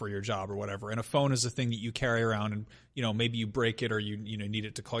schoolwork or for your job or whatever. And a phone is a thing that you carry around, and, maybe you break it or you need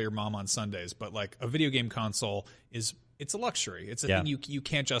it to call your mom on Sundays. But like a video game console it's a luxury. It's a thing you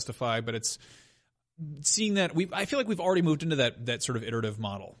can't justify, but it's seeing that I feel like we've already moved into that sort of iterative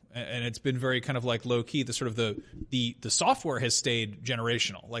model, and it's been very kind of like low key. The sort of the software has stayed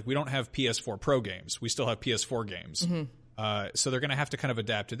generational. Like we don't have PS4 Pro games. We still have PS4 games. Mm-hmm. So they're going to have to kind of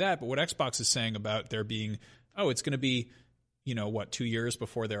adapt to that. But what Xbox is saying about there being, it's going to be, 2 years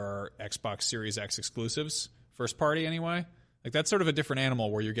before there are Xbox Series X exclusives, first party anyway. Like that's sort of a different animal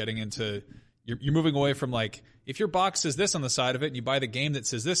where you're getting into, you're moving away from like, if your box says this on the side of it and you buy the game that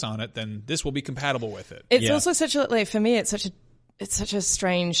says this on it, then this will be compatible with it. It's also such a, like for me, it's such a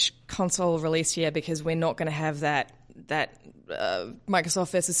strange console release year, because we're not going to have that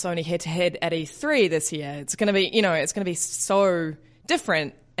Microsoft versus Sony head-to-head at E3 this year. It's going to be, it's going to be so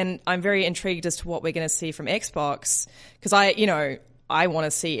different, and I'm very intrigued as to what we're going to see from Xbox, because I want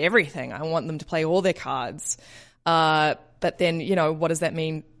to see everything. I want them to play all their cards. But then, what does that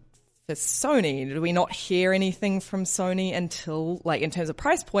mean for Sony? Do we not hear anything from Sony until, like, in terms of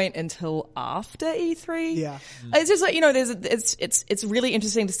price point, until after E3? Yeah. It's just like, it's really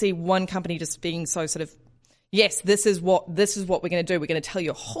interesting to see one company just being so sort of, yes, this is what we're going to do. We're going to tell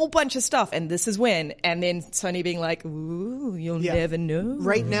you a whole bunch of stuff, and this is when. And then Sony being like, ooh, you'll never know.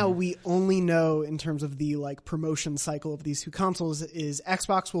 Right now, we only know in terms of the like promotion cycle of these two consoles is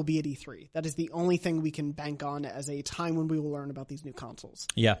Xbox will be at E3. That is the only thing we can bank on as a time when we will learn about these new consoles.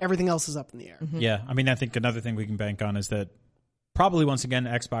 Yeah. Everything else is up in the air. Mm-hmm. Yeah. I mean, I think another thing we can bank on is that probably once again,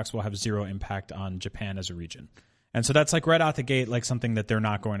 Xbox will have zero impact on Japan as a region. And so that's like right out the gate, like something that they're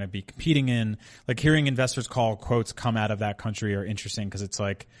not going to be competing in. Like hearing investors call quotes come out of that country are interesting, because it's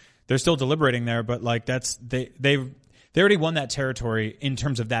like they're still deliberating there, but like they already won that territory in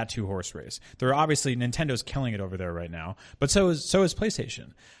terms of that 2-horse race. They're obviously, Nintendo's killing it over there right now, but so is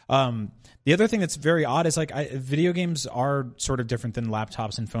PlayStation. The other thing that's very odd is like video games are sort of different than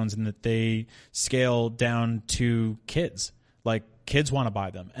laptops and phones in that they scale down to kids. Like kids want to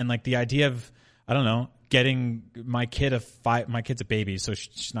buy them, and like the idea of, I don't know, getting my kid's a baby, so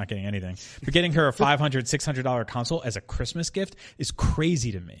she's not getting anything. But getting her a $500, $600 console as a Christmas gift is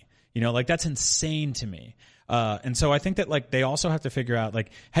crazy to me. Like that's insane to me. And so I think that like they also have to figure out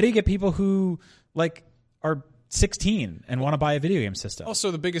like, how do you get people who like are 16 and want to buy a video game system?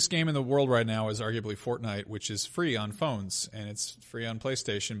 Also, the biggest game in the world right now is arguably Fortnite, which is free on phones, and it's free on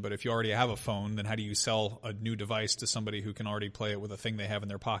PlayStation. But if you already have a phone, then how do you sell a new device to somebody who can already play it with a thing they have in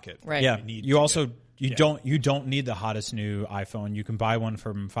their pocket? Right. Yeah. You don't need the hottest new iPhone. You can buy one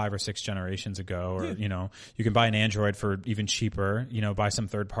from 5 or 6 generations ago, or you can buy an Android for even cheaper. Buy some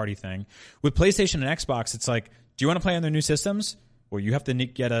third party thing. With PlayStation and Xbox, it's like, do you want to play on their new systems? Well, you have to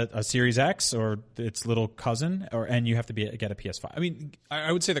get a Series X or its little cousin, and you have to get a PS5. I mean,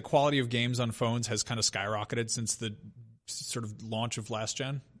 I would say the quality of games on phones has kind of skyrocketed since the sort of launch of last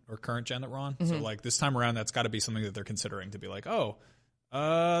gen or current gen that we're on. So like this time around, that's got to be something that they're considering to be like,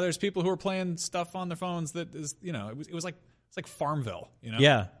 there's people who are playing stuff on their phones that is, it was like it's like Farmville,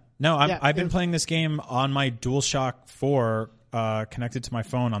 Yeah. No, I've been playing this game on my DualShock 4 connected to my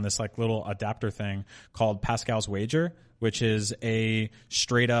phone on this like little adapter thing called Pascal's Wager, which is a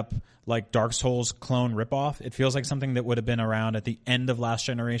straight up like Dark Souls clone ripoff. It feels like something that would have been around at the end of last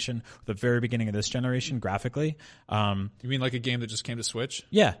generation, the very beginning of this generation graphically. You mean like a game that just came to Switch?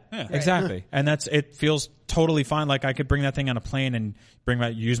 Yeah, exactly. And it feels totally fine. Like I could bring that thing on a plane and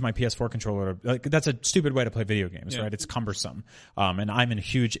use my PS4 controller. Like that's a stupid way to play video games, right? It's cumbersome. And I'm a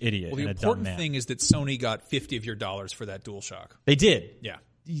huge idiot. Well, the important thing is that Sony got $50 of your dollars for that DualShock. They did. Yeah.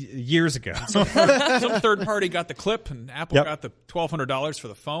 Years ago. Some third party got the clip, and Apple got the $1,200 for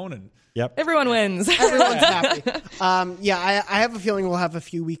the phone, and everyone wins. Everyone's happy. I have a feeling we'll have a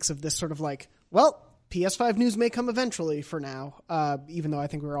few weeks of this sort of like, well, PS5 news may come eventually for now, even though I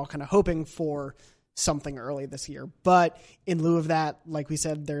think we were all kind of hoping for something early this year. But in lieu of that, like we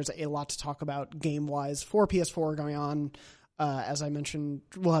said, there's a lot to talk about game-wise for PS4 going on. As I mentioned,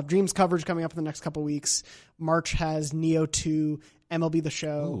 we'll have Dreams coverage coming up in the next couple weeks. March has Neo 2, MLB The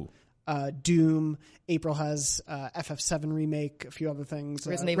Show, Doom. April has FF7 remake, a few other things.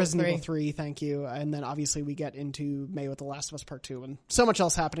 Resident Evil 3, thank you. And then obviously we get into May with The Last of Us Part 2 and so much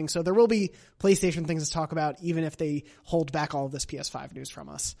else happening. So there will be PlayStation things to talk about, even if they hold back all of this PS5 news from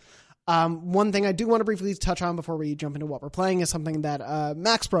us. One thing I do want to briefly touch on before we jump into what we're playing is something that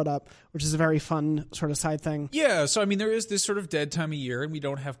Max brought up, which is a very fun sort of side thing. Yeah, so I mean, there is this sort of dead time of year, and we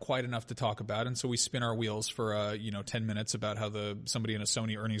don't have quite enough to talk about, and so we spin our wheels for 10 minutes about how somebody in a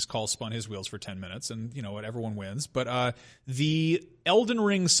Sony earnings call spun his wheels for 10 minutes, and what, everyone wins. But the Elden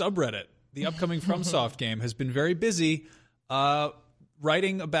Ring subreddit, the upcoming FromSoft game, has been very busy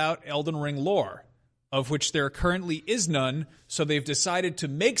writing about Elden Ring lore, of which there currently is none, so they've decided to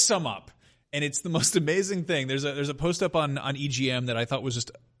make some up. And it's the most amazing thing. There's a post up on EGM that I thought was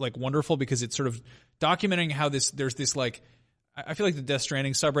just like wonderful because it's sort of documenting how there's this like, I feel like the Death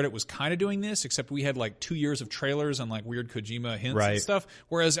Stranding subreddit was kind of doing this, except we had like 2 years of trailers and like weird Kojima hints and stuff.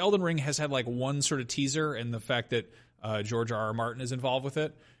 Whereas Elden Ring has had like one sort of teaser, and the fact that George R.R. Martin is involved with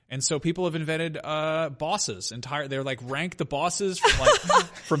it. And so people have invented bosses. They're like rank the bosses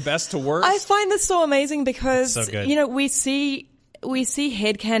from best to worst. I find this so amazing because so good. We see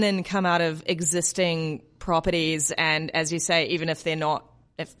headcanon come out of existing properties, and as you say, even if they're not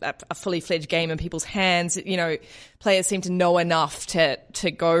a fully fledged game in people's hands, players seem to know enough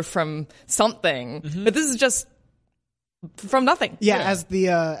to go from something. Mm-hmm. But this is just from nothing. Yeah, as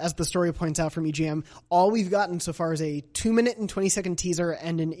the story points out from EGM, all we've gotten so far is a 2-minute and 20-second teaser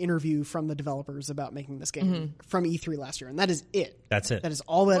and an interview from the developers about making this game from E3 last year, and that is it. That's it. That is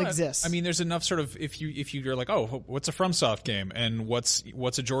all that exists. I mean, there's enough sort of if you're like, oh, what's a FromSoft game and what's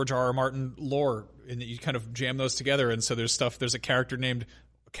a George R.R. Martin lore, and you kind of jam those together, and so there's a character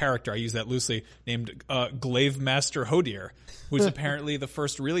I use that loosely, named Glaive Master Hodir, who's apparently the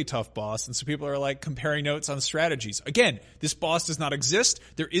first really tough boss, and so people are like comparing notes on strategies. Again, this boss does not exist.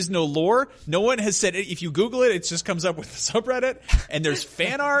 There is no lore. No one has said it. If you Google it, it just comes up with the subreddit, and there's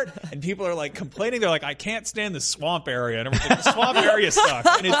fan art, and people are like complaining. They're like, I can't stand the swamp area, and everything. The swamp area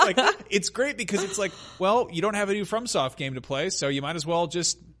sucks. And it's like, it's great because it's like, well, you don't have a new FromSoft game to play, so you might as well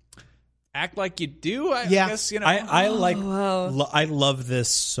just act like you do. I guess, I love this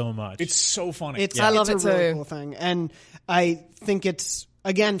so much. It's so funny. I love it a really cool thing. And I think it's,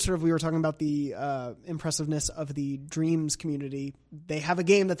 again, sort of we were talking about the impressiveness of the Dreams community. They have a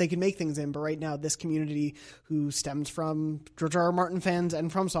game that they can make things in, but right now this community, who stems from George R.R. Martin fans and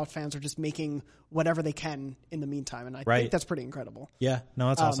FromSoft fans, are just making whatever they can in the meantime, and I think that's pretty incredible. Yeah, no,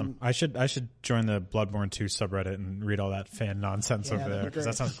 that's awesome. I should join the Bloodborne 2 subreddit and read all that fan nonsense over there, because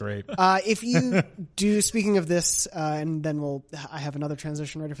that sounds great. If you do, speaking of this, and then I have another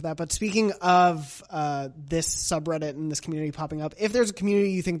transition ready for that, but speaking of this subreddit and this community popping up, if there's a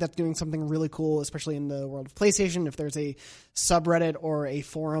community you think that's doing something really cool, especially in the world of PlayStation, if there's a subreddit or a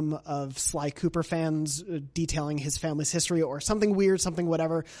forum of Sly Cooper fans detailing his family's history or something weird, something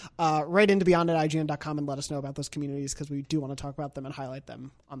whatever, write into beyond@ign.com and let us know about those communities, because we do want to talk about them and highlight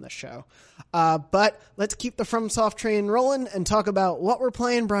them on this show. But let's keep the FromSoft train rolling and talk about what we're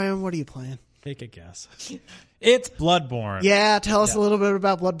playing. Brian, what are you playing? Take a guess. It's Bloodborne. Yeah, tell us a little bit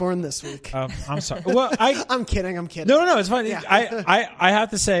about Bloodborne this week. I'm sorry. Well, I'm kidding. No, it's fine. Yeah. I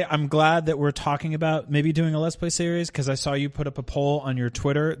have to say, I'm glad that we're talking about maybe doing a Let's Play series, because I saw you put up a poll on your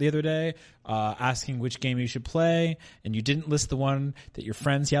Twitter the other day asking which game you should play, and you didn't list the one that your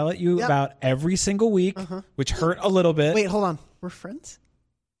friends yell at you about every single week, which hurt a little bit. Wait, hold on. We're friends?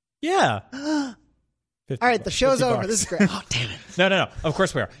 Yeah. All right, the show's over. This is great. Oh, damn it. No. Of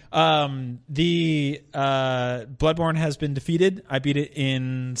course we are. The Bloodborne has been defeated. I beat it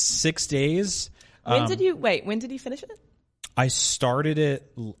in 6 days. When did you finish it? I started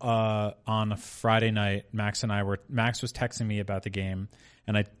it on a Friday night. Max was texting me about the game,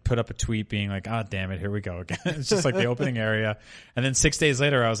 and I put up a tweet being like, "Ah, damn it, here we go again." It's just like the opening area, and then 6 days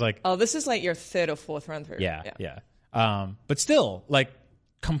later, I was like, "Oh, this is like your third or fourth run through." Yeah. But still, like,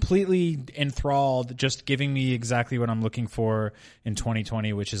 completely enthralled, just giving me exactly what I'm looking for in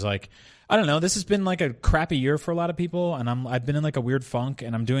 2020, which is like, I don't know, this has been like a crappy year for a lot of people, and I've been in like a weird funk,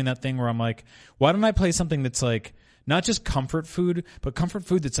 and I'm doing that thing where I'm like, why don't I play something that's like not just comfort food, but comfort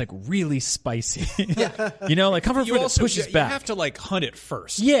food that's like really spicy. You know, like comfort food that pushes back. You have to like hunt it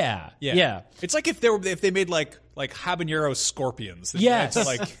first. Yeah. It's like if they made like habanero scorpions. Yes.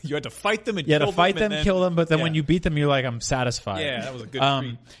 You had to fight them and you kill them. You had to fight them, kill them, but then when you beat them, you're like, I'm satisfied. Yeah, that was a good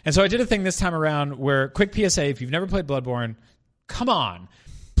treat. And so I did a thing this time around where, quick PSA, if you've never played Bloodborne, come on,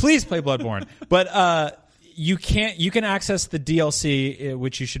 please play Bloodborne. But you can access the DLC,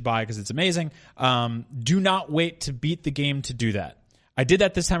 which you should buy because it's amazing. Do not wait to beat the game to do that. I did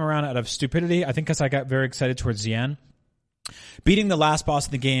that this time around out of stupidity. I think because I got very excited towards the end. Beating the last boss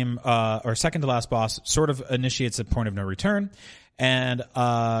in the game, or second to last boss, sort of initiates a point of no return. And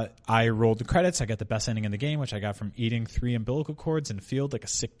I rolled the credits. I got the best ending in the game, which I got from eating 3 umbilical cords in a field like a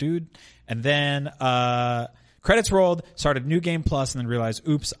sick dude. And then credits rolled, started New Game Plus, and then realized,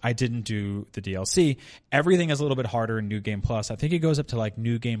 oops, I didn't do the DLC. Everything is a little bit harder in New Game Plus. I think it goes up to like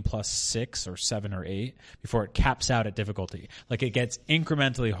New Game Plus 6 or 7 or 8 before it caps out at difficulty. Like it gets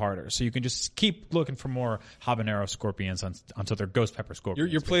incrementally harder. So you can just keep looking for more habanero scorpions until they're ghost pepper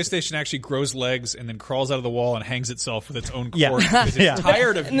scorpions. Your PlayStation actually grows legs and then crawls out of the wall and hangs itself with its own cord because it's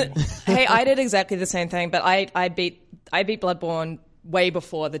tired of you. Hey, I did exactly the same thing, but I beat Bloodborne way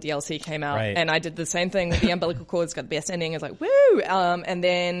before the DLC came out, right. And I did the same thing with the umbilical cords. Got the best ending. It's like woo, and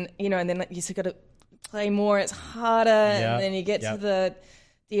then you still got to play more. It's harder, and then you get to the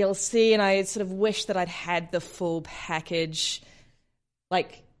DLC, and I sort of wish that I'd had the full package,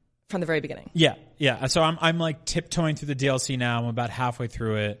 like from the very beginning. Yeah. So I'm like tiptoeing through the DLC now. I'm about halfway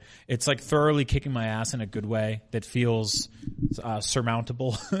through it. It's like thoroughly kicking my ass in a good way that feels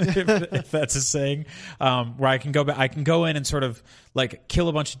surmountable, if that's a saying. Where I can go in and sort of like kill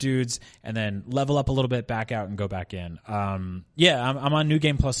a bunch of dudes and then level up a little bit, back out and go back in. I'm on New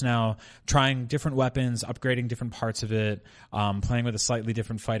Game Plus now, trying different weapons, upgrading different parts of it, playing with a slightly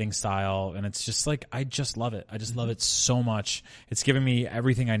different fighting style, and it's just like I just love it. I just love it so much. It's giving me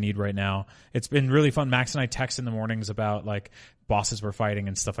everything I need right now. It's been really fun. Max and I text in the mornings about like bosses we're fighting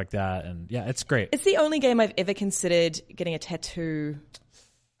and stuff like that, and yeah, it's great. It's the only game I've ever considered getting a tattoo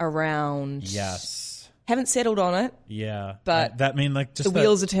around. Yes. Haven't settled on it. Yeah. But that mean like just the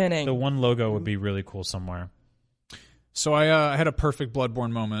wheels are turning. The one logo would be really cool somewhere. So I had a perfect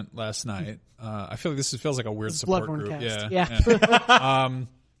Bloodborne moment last night. I feel like this feels like a weird support Bloodborne group. cast. Yeah.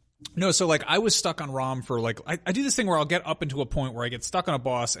 No, so like I was stuck on ROM for like I do this thing where I'll get up into a point where I get stuck on a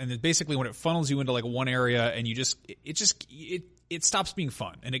boss, and then basically when it funnels you into like one area and you it stops being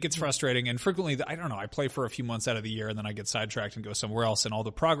fun and it gets frustrating, and frequently I don't know, I play for a few months out of the year and then I get sidetracked and go somewhere else, and all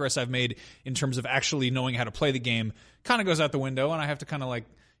the progress I've made in terms of actually knowing how to play the game kind of goes out the window, and I have to kind of like,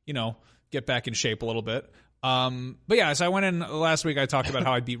 you know, get back in shape a little bit. But yeah, so I went in last week. I talked about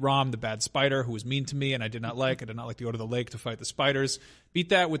how I beat Rom, the bad spider who was mean to me and I did not like to go to the lake to fight the spiders. Beat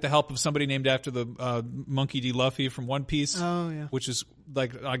that with the help of somebody named after the Monkey D. Luffy from One Piece. Oh yeah. Which is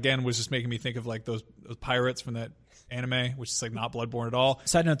like, again, was just making me think of like those pirates from that anime, which is like not Bloodborne at all.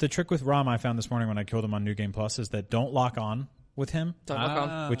 Side note, the trick with Rom I found this morning when I killed him on New Game Plus is that don't lock on with him. Don't lock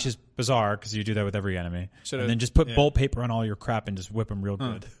on. Which is bizarre because you do that with every enemy. Should've, and then just put bolt paper on all your crap and just whip them real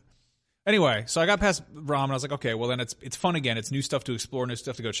good. Anyway, so I got past ROM and I was like, okay, well then it's fun again. It's new stuff to explore, new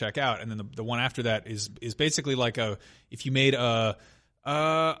stuff to go check out. And then the one after that is basically like if you made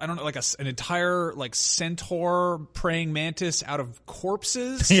I don't know, like an entire like centaur praying mantis out of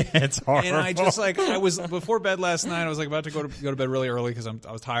corpses. Yeah, it's horrible. And I just like, I was before bed last night. I was like about to go to bed really early because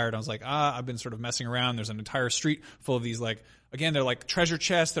I was tired. I was like, I've been sort of messing around. There's an entire street full of these like, again, they're like treasure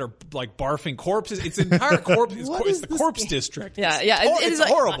chests that are like barfing corpses. It's an entire corpse. It's the corpse district. Yeah. It's like,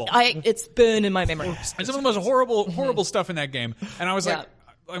 horrible. It's burned in my memory. And some of the most horrible stuff in that game. And I was like,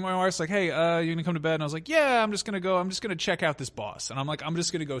 my wife's like, hey, you gonna come to bed? And I was like, yeah, I'm just gonna check out this boss. And I'm like, I'm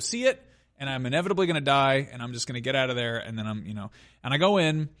just gonna go see it, and I'm inevitably gonna die, and I'm just gonna get out of there, and then and I go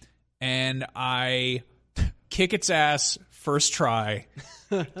in, and I kick its ass first try.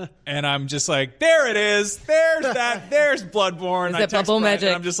 And I'm just like, there it is. There's Bloodborne. Is that bubble magic?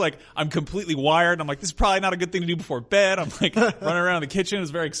 And I'm just like, I'm completely wired. I'm like, this is probably not a good thing to do before bed. I'm like running around the kitchen. I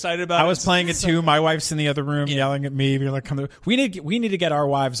was very excited about it. I was playing it too. My wife's in the other room yelling at me. You're like, come. We need to get our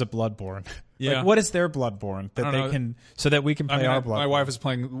wives a Bloodborne. Yeah. Like, what is their Bloodborne that they can, so that we can play our Bloodborne? My wife is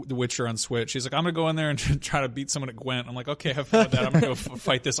playing The Witcher on Switch. She's like, I'm gonna go in there and try to beat someone at Gwent. I'm like, okay, have fun with that. I'm gonna go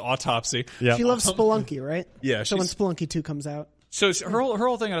fight this autopsy. Yeah. She loves Spelunky, right? Yeah. So when Spelunky 2 comes out. So her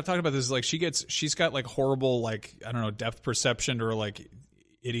whole thing, I've talked about this, is like she's got like horrible, like, I don't know, depth perception or like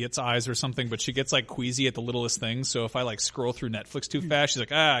idiot's eyes or something, but she gets like queasy at the littlest things. So if I like scroll through Netflix too fast, she's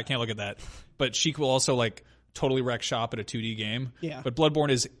like, I can't look at that. But she will also like totally wreck shop at a 2D game. Yeah. But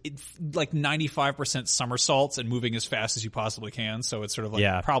Bloodborne is like 95% somersaults and moving as fast as you possibly can. So it's sort of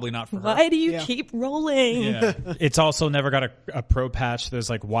like probably not for her. Why do you keep rolling? Yeah. It's also never got a pro patch. There's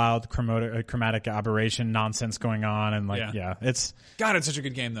like wild chromatic aberration nonsense going on, and like it's such a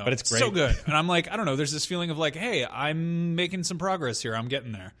good game though. But it's great. So good. And I'm like, I don't know, there's this feeling of like, hey, I'm making some progress here. I'm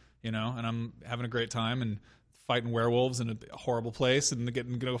getting there, and I'm having a great time and fighting werewolves in a horrible place, and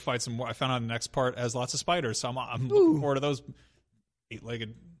gonna go fight some more. I found out the next part has lots of spiders, so I'm looking forward to those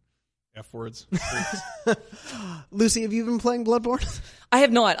 8-legged F words. Lucy, have you been playing Bloodborne? I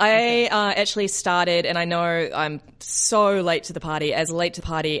have not. I actually started, and I know I'm so late to the party as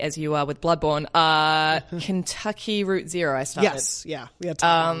you are with Bloodborne. Kentucky Route Zero. I started. Yes, yeah, we had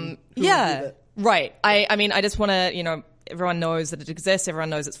time. Right. I mean, I just want to, everyone knows that it exists. Everyone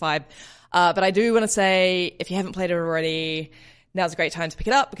knows it's 5. But I do want to say, if you haven't played it already, now's a great time to pick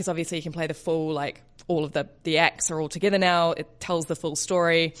it up, because obviously you can play the full, like, all of the acts are all together now. It tells the full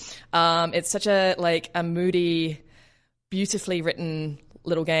story. It's such a moody, beautifully written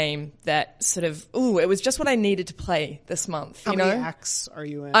little game that sort of, it was just what I needed to play this month. How many acts are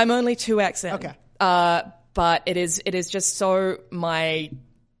you in? I'm only 2 acts in. Okay. But it is just so my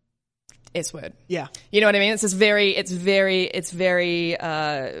S word. Yeah. You know what I mean? It's very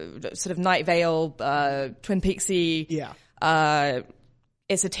sort of Night Vale, Twin Peaksy,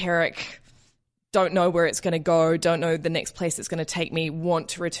 esoteric, don't know where it's going to go, don't know the next place it's going to take me, want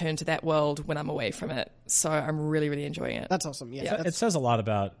to return to that world when I'm away from it. So I'm really, really enjoying it. That's awesome. Yeah. It says a lot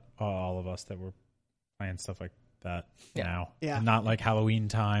about all of us that we're playing stuff like that now. Yeah. And not like Halloween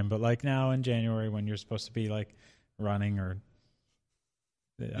time, but like now in January when you're supposed to be like running or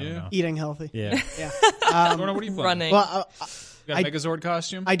I don't know. Eating healthy. Yeah. What are you playing? Running. Well, you got a Megazord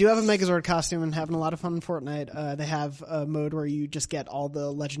costume? I do have a Megazord costume and having a lot of fun in Fortnite. They have a mode where you just get all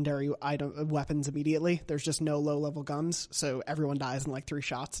the legendary weapons immediately. There's just no low-level guns, so everyone dies in like 3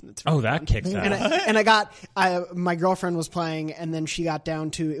 shots. And it's really fun. Kicks out. And my girlfriend was playing, and then she got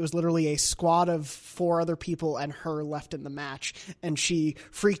down to, it was literally a squad of 4 other people and her left in the match. And she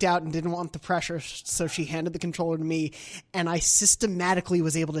freaked out and didn't want the pressure, so she handed the controller to me, and I systematically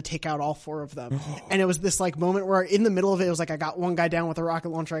was able to take out all 4 of them. And it was this like moment where in the middle of it was like, I got one guy down with a rocket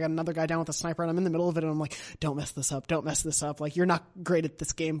launcher, I got another guy down with a sniper, and I'm in the middle of it, and I'm like, don't mess this up. Like, you're not great at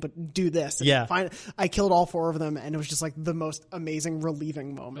this game, but do this. And I killed all 4 of them, and it was just like the most amazing,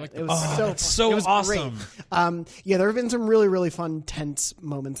 relieving moment. It was so awesome. Great. There have been some really, really fun, tense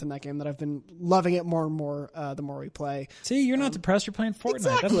moments in that game that I've been loving it more and more the more we play. See, you're not depressed. You're playing Fortnite.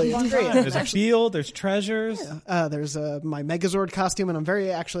 Exactly. That's great. There's a field. There's treasures. There's my Megazord costume, and I'm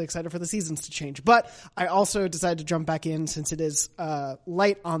very actually excited for the seasons to change. But I also decided to jump back in, since it is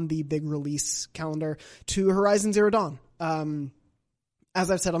light on the big release calendar, to Horizon Zero Dawn. As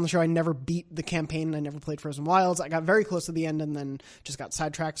I've said on the show, I never beat the campaign. I never played Frozen Wilds. I got very close to the end and then just got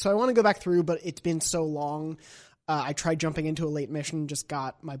sidetracked. So I want to go back through, but it's been so long. I tried jumping into a late mission, just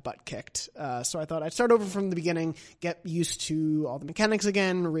got my butt kicked. So I thought I'd start over from the beginning, get used to all the mechanics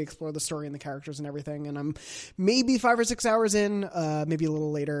again, re-explore the story and the characters and everything. And I'm maybe 5 or 6 hours in, maybe a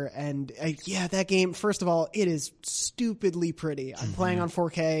little later. And that game, first of all, it is stupidly pretty. I'm playing on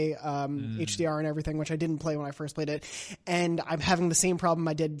 4K, HDR and everything, which I didn't play when I first played it. And I'm having the same problem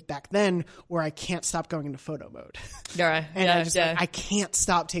I did back then, where I can't stop going into photo mode. I can't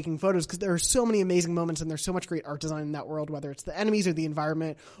stop taking photos, because there are so many amazing moments and there's so much great art design in that world, whether it's the enemies or the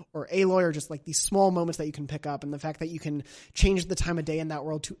environment or Aloy, or just like these small moments that you can pick up, and the fact that you can change the time of day in that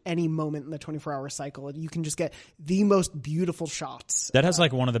world to any moment in the 24-hour cycle, and you can just get the most beautiful shots. That has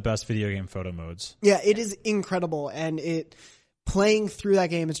like one of the best video game photo modes. Yeah, it is incredible, and playing through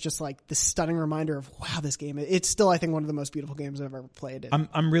that game is just like this stunning reminder of, wow, this game, it's still, I think, one of the most beautiful games I've ever played.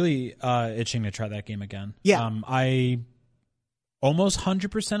 I'm really itching to try that game again. Yeah. I almost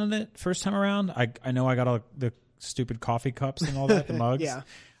 100% of it first time around. I know I got all the stupid coffee cups and all that, the mugs.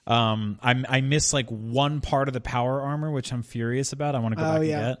 I miss like one part of the power armor, which I'm furious about. I want to go back and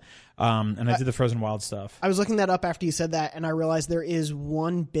get. And I did the Frozen Wild stuff. I was looking that up after you said that, and I realized there is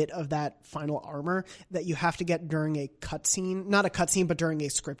one bit of that final armor that you have to get during a cutscene. Not a cutscene, but during a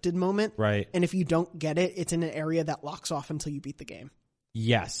scripted moment. Right. And if you don't get it, it's in an area that locks off until you beat the game.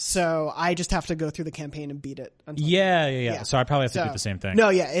 Yes. So I just have to go through the campaign and beat it. Yeah. So I probably have to do the same thing. No,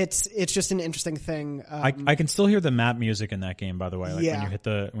 yeah, it's just an interesting thing. I can still hear the map music in that game, by the way. Like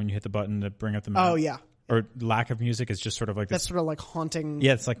when you hit the button to bring up the map. Oh yeah. Or lack of music is just sort of like this. That's sort of like haunting.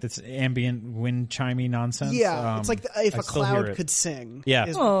 Yeah, it's like this ambient wind chimey nonsense. Yeah, it's like if a cloud could sing. Yeah.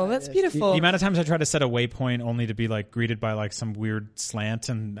 Oh, that's beautiful. The amount of times I tried to set a waypoint only to be like greeted by like some weird slant,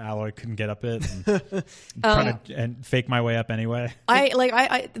 and Alloy couldn't get up it, and trying to fake my way up anyway.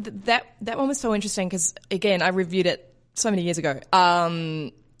 That one was so interesting because again I reviewed it so many years ago,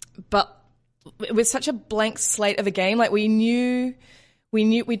 but it was such a blank slate of a game. Like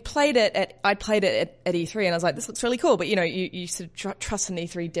we'd played it I played it at E3 and I was like, this looks really cool. But you sort of trust an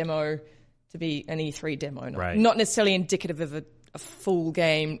E3 demo to be an E3 demo, not necessarily indicative of a full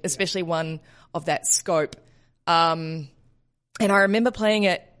game, especially one of that scope. And I remember playing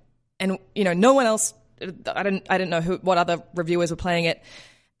it and, no one else, I didn't know what other reviewers were playing it.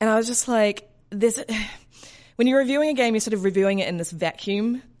 And I was just like, when you're reviewing a game, you're sort of reviewing it in this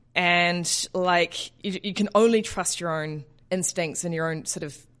vacuum and like you can only trust your own instincts and your own sort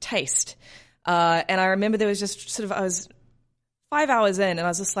of taste. And I remember there was just sort of, I was 5 hours in and I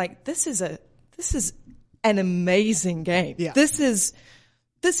was just like, this is an amazing game. Yeah. This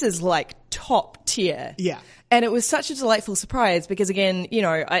is like top tier. Yeah. And it was such a delightful surprise because again,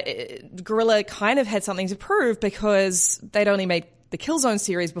 Guerrilla kind of had something to prove because they'd only made the Killzone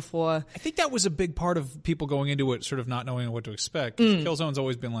series before. I think that was a big part of people going into it sort of not knowing what to expect. Killzone's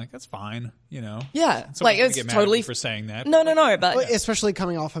always been like, that's fine, Yeah. So like it's totally for saying that. No, but especially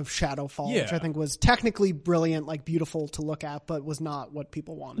coming off of Shadowfall, which I think was technically brilliant, like beautiful to look at, but was not what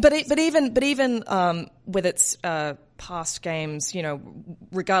people wanted. But even with its past games,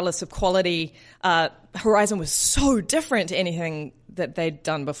 regardless of quality, Horizon was so different to anything that they'd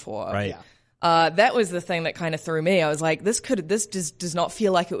done before. Right. Yeah. That was the thing that kind of threw me. I was like, this does not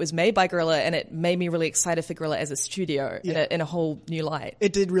feel like it was made by Guerrilla, and it made me really excited for Guerrilla as a studio in a whole new light.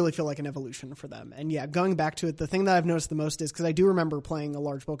 It did really feel like an evolution for them. And yeah, going back to it, the thing that I've noticed the most is because I do remember playing a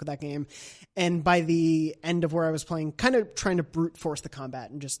large bulk of that game, and by the end of where I was playing, kind of trying to brute force the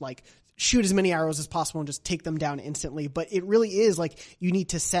combat and just like shoot as many arrows as possible and just take them down instantly. But it really is like you need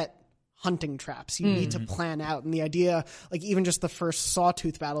to set hunting traps. You need to plan out. And the idea, like even just the first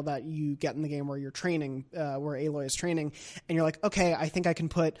Sawtooth battle that you get in the game where you're training, where Aloy is training, and you're like, okay, I think I can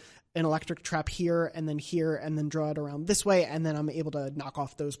put an electric trap here and then draw it around this way, and then I'm able to knock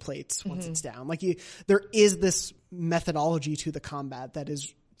off those plates once it's down. Like there is this methodology to the combat that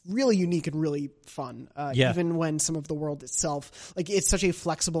is really unique and really fun. Even when some of the world itself, like it's such a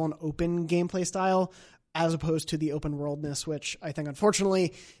flexible and open gameplay style, as opposed to the open worldness, which I think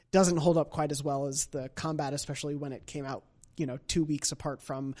unfortunately doesn't hold up quite as well as the combat, especially when it came out, 2 weeks apart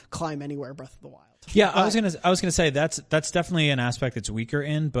from Climb Anywhere Breath of the Wild. Yeah, I was gonna say that's definitely an aspect that's weaker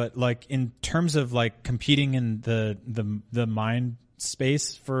in, but like in terms of like competing in the mind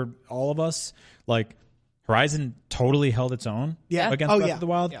space for all of us, like Horizon totally held its own against Breath of the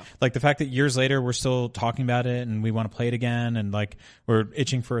Wild. Yeah. Like the fact that years later we're still talking about it and we want to play it again and like we're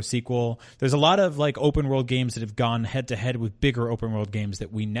itching for a sequel. There's a lot of like open world games that have gone head to head with bigger open world games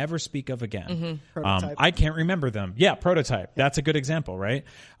that we never speak of again. I can't remember them. Yeah, Prototype. That's a good example, right?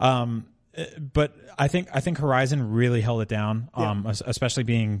 But I think Horizon really held it down, especially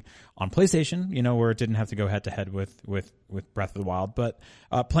being on PlayStation, where it didn't have to go head to head with Breath of the Wild. But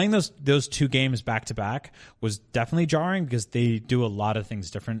playing those two games back to back was definitely jarring because they do a lot of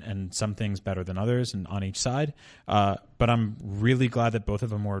things different and some things better than others and on each side. But I'm really glad that both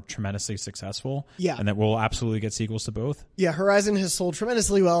of them were tremendously successful. Yeah. And that we'll absolutely get sequels to both. Yeah, Horizon has sold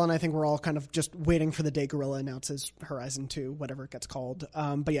tremendously well, and I think we're all kind of just waiting for the day Guerrilla announces Horizon 2, whatever it gets called.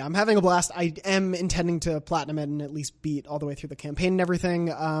 But yeah, I'm having a blast. I am intending to platinum it and at least beat all the way through the campaign and everything.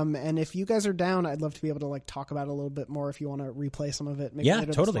 And if you guys are down, I'd love to be able to like talk about it a little bit more if you want to replay some of it. Maybe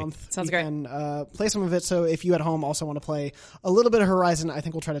later totally. This month. Sounds great. And play some of it. So if you at home also want to play a little bit of Horizon, I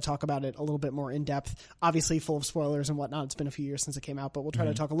think we'll try to talk about it a little bit more in depth. Obviously full of spoilers and whatnot. It's been a few years since it came out, but we'll try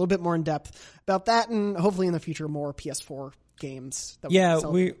to talk a little bit more in depth about that and hopefully in the future more PS4 games.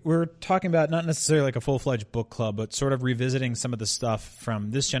 We're talking about not necessarily like a full-fledged book club, but sort of revisiting some of the stuff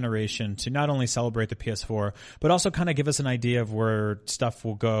from this generation to not only celebrate the PS4, but also kind of give us an idea of where stuff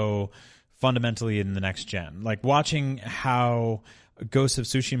will go fundamentally in the next gen. Like watching how Ghost of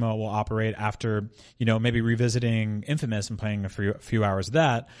Tsushima will operate after, maybe revisiting Infamous and playing a few hours of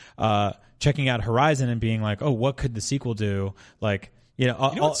that, checking out Horizon and being like, oh, what could the sequel do? Like,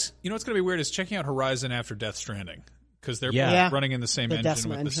 what's going to be weird is checking out Horizon after Death Stranding, because they're running in the same engine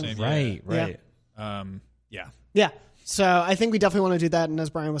with the same. Right. Yeah. So I think we definitely want to do that, and as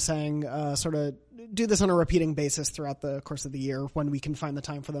Brian was saying, sort of do this on a repeating basis throughout the course of the year when we can find the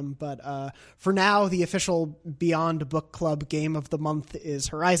time for them. But for now, the official Beyond Book Club game of the month is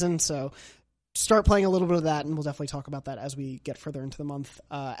Horizon, so start playing a little bit of that, and we'll definitely talk about that as we get further into the month.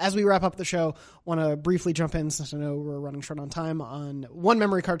 As we wrap up the show, want to briefly jump in, since I know we're running short on time, on one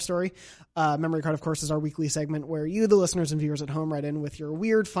memory card story. Memory card, of course, is our weekly segment where you, the listeners and viewers at home, write in with your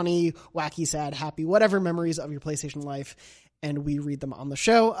weird, funny, wacky, sad, happy, whatever memories of your PlayStation life, and we read them on the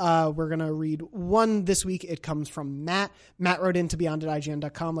show. We're going to read one this week. It comes from Matt. Matt wrote in to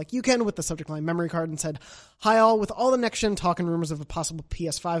beyond@ign.com like you can with the subject line memory card and said, "Hi all, with all the next-gen talk and rumors of a possible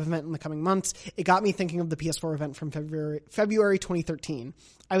PS5 event in the coming months, it got me thinking of the PS4 event from February 2013.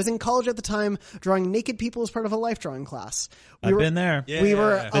 I was in college at the time, drawing naked people as part of a life drawing class. I've been there. Yeah. We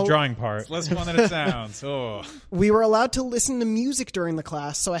were the drawing part. It's less fun than it sounds. Oh. We were allowed to listen to music during the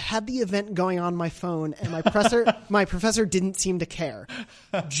class, so I had the event going on my phone, and my professor didn't seem to care.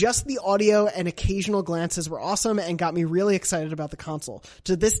 Just the audio and occasional glances were awesome and got me really excited about the console.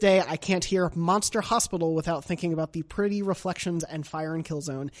 To this day, I can't hear Monster Hospital without thinking about the pretty reflections and Fire and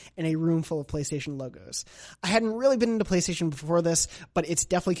Killzone in a room full of PlayStation logos. I hadn't really been into PlayStation before this, but it's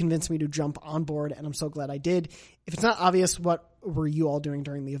definitely convinced me to jump on board, and I'm so glad I did. If it's not obvious, what were you all doing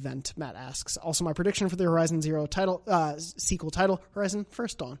during the event?" Matt asks. Also, my prediction for the Horizon Zero sequel title, Horizon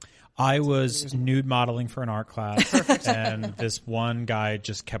First Dawn. I was nude modeling for an art class, and this one guy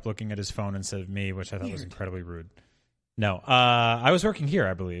just kept looking at his phone instead of me, which I thought was incredibly rude. No, I was working here,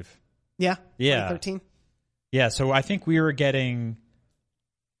 I believe. Yeah? Yeah. 2013? Yeah, so I think we were getting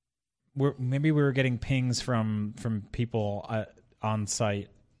pings from people on site.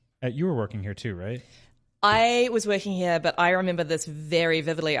 You were working here too, right? I was working here, but I remember this very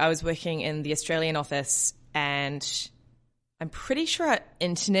vividly. I was working in the Australian office, and I'm pretty sure our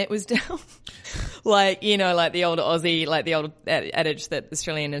internet was down. like the old Aussie, like the old adage that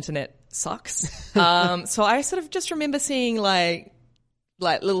Australian internet sucks. So I sort of just remember seeing like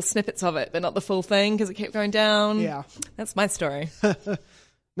little snippets of it, but not the full thing because it kept going down. Yeah. That's my story.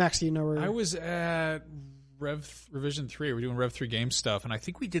 Max, you know where... I was at Revision 3. We're doing Rev 3 game stuff, and I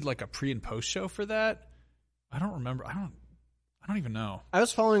think we did like a pre and post show for that. I don't remember. I don't even know. I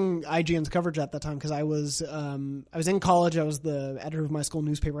was following IGN's coverage at that time because I was in college. I was the editor of my school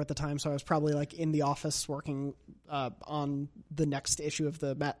newspaper at the time, so I was probably like in the office working on the next issue of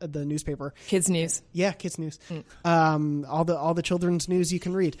the newspaper. Kids News. Yeah, Kids News. All the children's news you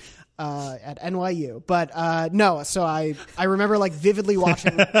can read at NYU. But no, so I remember like vividly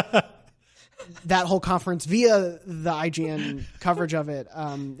watching that whole conference via the IGN coverage of it,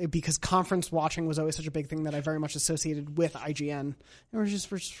 because conference watching was always such a big thing that I very much associated with IGN. And we're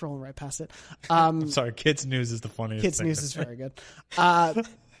just rolling right past it. I'm sorry, Kids News is the funniest Kids thing. News is very good.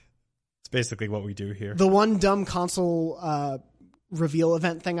 It's basically what we do here. The one dumb console reveal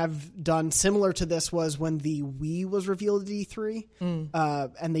event thing I've done similar to this was when the Wii was revealed at E3,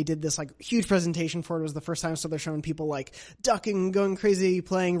 and they did this like huge presentation for it. It was the first time, so they're showing people like ducking, going crazy,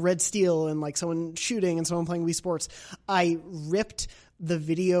 playing Red Steel, and like someone shooting and someone playing Wii Sports. I ripped the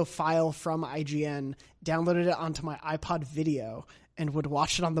video file from IGN, downloaded it onto my iPod Video, and would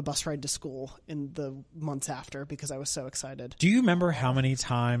watch it on the bus ride to school in the months after because I was so excited. Do you remember how many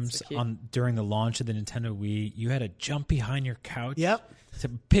times during the launch of the Nintendo Wii you had to jump behind your couch to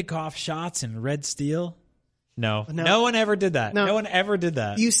pick off shots in Red Steel? No one ever did that. No one ever did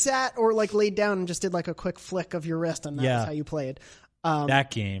that. You sat or like laid down and just did like a quick flick of your wrist, and that's how you played. That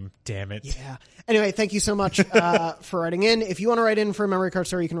game, damn it. Yeah. Anyway, thank you so much for writing in. If you want to write in for a memory card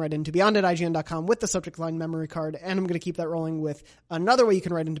story, you can write into beyond@ign.com with the subject line memory card. And I'm going to keep that rolling with another way you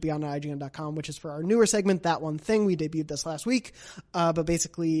can write into beyond@ign.com, which is for our newer segment, That One Thing. We debuted this last week. But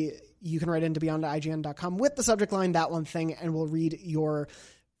basically, you can write into beyond@ign.com with the subject line, That One Thing, and we'll read your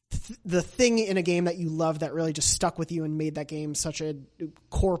the thing in a game that you love that really just stuck with you and made that game such a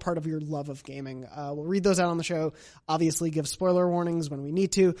core part of your love of gaming. We'll read those out on the show, obviously give spoiler warnings when we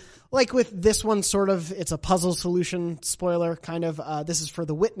need to. Like with this one, sort of, it's a puzzle solution spoiler, kind of. This is for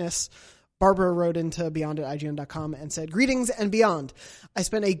The Witness. Barbara wrote into beyond@ign.com and said, "Greetings and beyond. I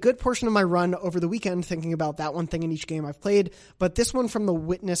spent a good portion of my run over the weekend thinking about that one thing in each game I've played, but this one from The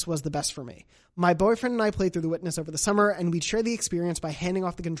Witness was the best for me. My boyfriend and I played through The Witness over the summer, and we'd share the experience by handing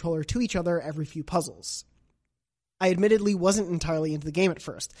off the controller to each other every few puzzles. I admittedly wasn't entirely into the game at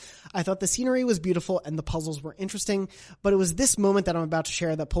first. I thought the scenery was beautiful and the puzzles were interesting, but it was this moment that I'm about to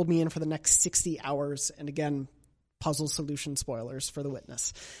share that pulled me in for the next 60 hours. And again, puzzle solution spoilers for The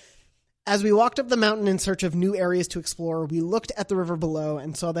Witness. As we walked up the mountain in search of new areas to explore, we looked at the river below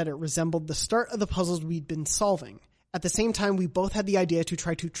and saw that it resembled the start of the puzzles we'd been solving. At the same time, we both had the idea to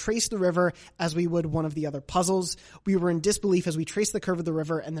try to trace the river as we would one of the other puzzles. We were in disbelief as we traced the curve of the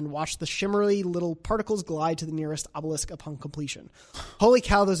river and then watched the shimmery little particles glide to the nearest obelisk upon completion. Holy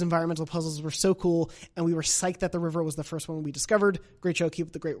cow, those environmental puzzles were so cool, and we were psyched that the river was the first one we discovered. Great show. Keep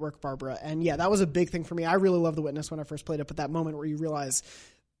up the great work, Barbara. And yeah, that was a big thing for me. I really loved The Witness when I first played it, but that moment where you realize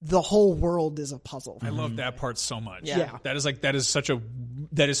the whole world is a puzzle. I love that part so much. Yeah. That is such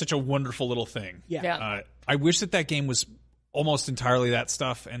a wonderful little thing. Yeah. I wish that game was almost entirely that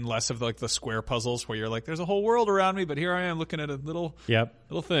stuff and less of like the square puzzles where you're like, there's a whole world around me, but here I am looking at a little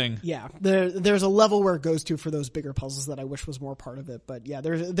thing. Yeah. There's a level where it goes to for those bigger puzzles that I wish was more part of it. But yeah,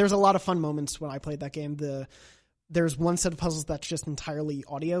 there's a lot of fun moments when I played that game. There's one set of puzzles that's just entirely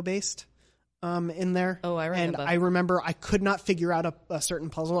audio based. In there. Oh, I remember. And I remember I could not figure out a certain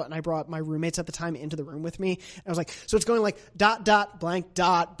puzzle, and I brought my roommates at the time into the room with me. And I was like, so it's going like ... blank ...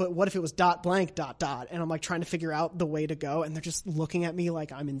 but what if it was ... blank ... And I'm like trying to figure out the way to go, and they're just looking at me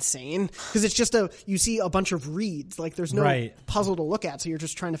like I'm insane. Because it's just you see a bunch of reads. Like there's no puzzle to look at, so you're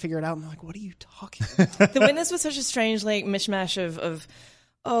just trying to figure it out. And I'm like, what are you talking about? The Witness was such a strange like mishmash of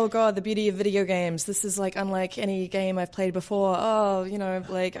oh god, the beauty of video games. This is like unlike any game I've played before. Oh,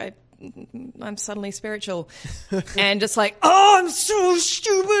 like I'm suddenly spiritual and just like, oh, I'm so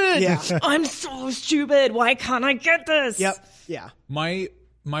stupid. Yeah. I'm so stupid. Why can't I get this? Yep. Yeah. My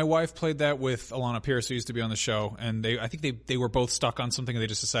wife played that with Alana Pierce, who used to be on the show, and I think they were both stuck on something and they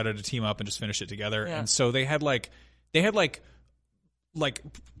just decided to team up and just finish it together. Yeah. And so they had like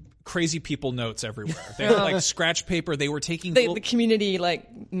crazy people notes everywhere. They had like scratch paper. They were taking the community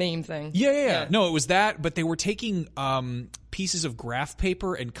like meme thing. Yeah. No, it was that, but they were taking pieces of graph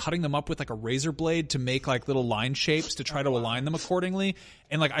paper and cutting them up with like a razor blade to make like little line shapes to try to align them accordingly.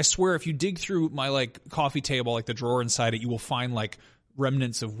 And like I swear, if you dig through my like coffee table, like the drawer inside it, you will find like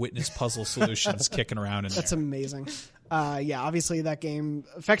remnants of Witness puzzle solutions kicking around in there. That's amazing. Yeah, obviously that game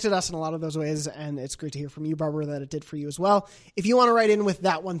affected us in a lot of those ways, and it's great to hear from you, Barbara, that it did for you as well. If you want to write in with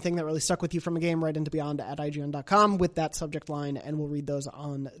that one thing that really stuck with you from a game, write into beyond@ign.com with that subject line, and we'll read those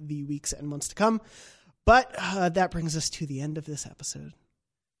on the weeks and months to come. But that brings us to the end of this episode.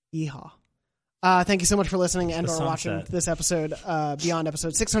 Yeehaw. Thank you so much for listening and or watching this episode, Beyond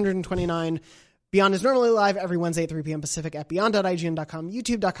episode 629. Beyond is normally live every Wednesday at 3 p.m. Pacific at beyond.ign.com,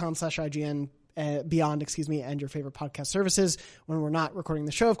 youtube.com/IGN, Beyond, and your favorite podcast services. When we're not recording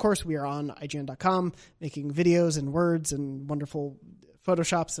the show, of course, we are on IGN.com making videos and words and wonderful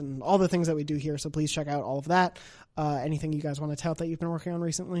Photoshops and all the things that we do here. So please check out all of that. Anything you guys want to tout that you've been working on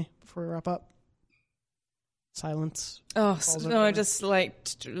recently before we wrap up? Silence. Oh, no, just like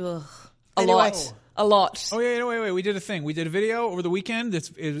a lot. Oh yeah, wait. We did a thing. We did a video over the weekend.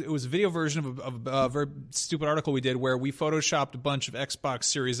 It was a video version of a very stupid article we did where we photoshopped a bunch of Xbox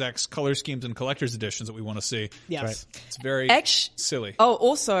Series X color schemes and collector's editions that we want to see. Yes, right. It's very silly. Oh,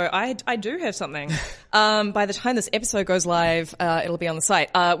 also, I do have something. By the time this episode goes live, it'll be on the site.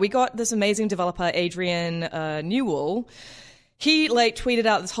 We got this amazing developer, Adrian Newell. He tweeted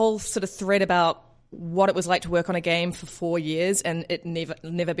out this whole sort of thread about what it was like to work on a game for 4 years and it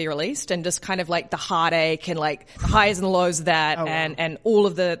never be released, and just kind of like the heartache and like the highs and lows of that, and all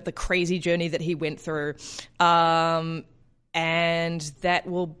of the crazy journey that he went through. And that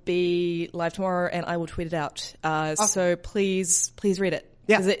will be live tomorrow, and I will tweet it out. So please read it.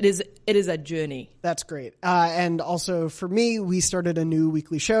 Yeah, because it is a journey. That's great. And also for me, we started a new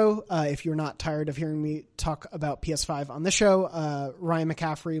weekly show. If you're not tired of hearing me talk about PS5 on this show, Ryan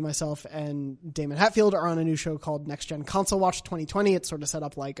McCaffrey, myself, and Damon Hatfield are on a new show called Next Gen Console Watch 2020. It's sort of set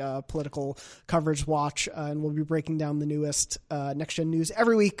up like a political coverage watch, and we'll be breaking down the newest next gen news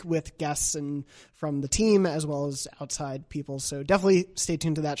every week with guests and from the team as well as outside people. So definitely stay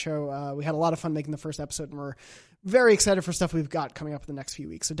tuned to that show. We had a lot of fun making the first episode, and we're very excited for stuff we've got coming up in the next few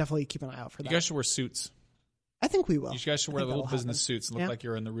weeks. So definitely keep an eye out for that. You guys should wear suits. I think we will. You guys should wear little business suits and look like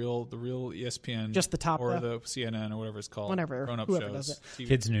you're in the real ESPN, just the top, or the CNN or whatever it's called. Whatever, grown-up whoever shows, does it.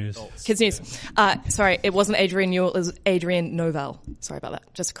 Kids News. Kids News. Sorry, it wasn't Adrian Newell. It was Adrian Novell. Sorry about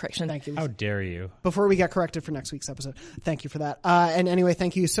that. Just a correction. Thank you. How dare you? Before we get corrected for next week's episode, thank you for that. And anyway,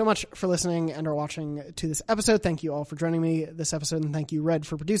 thank you so much for listening and or watching to this episode. Thank you all for joining me this episode, and thank you, Red,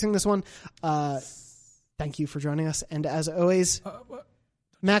 for producing this one. Thank you for joining us. And as always,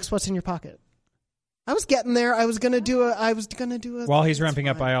 Max, what's in your pocket? I was getting there. I was gonna do a. While he's ramping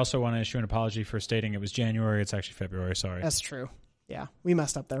up, I also want to issue an apology for stating it was January. It's actually February. Sorry. That's true. Yeah, we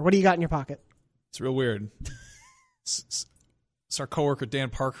messed up there. What do you got in your pocket? It's real weird. It's our coworker Dan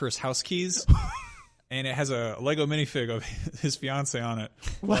Parkhurst's house keys, and it has a Lego minifig of his fiance on it.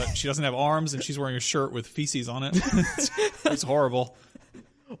 But she doesn't have arms, and she's wearing a shirt with feces on it. It's horrible.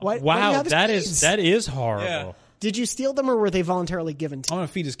 Wow, that is horrible. Yeah. Did you steal them, or were they voluntarily given to you? I'm gonna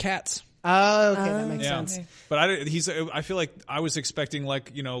feed his cats. Oh, okay, that makes sense. But I feel like I was expecting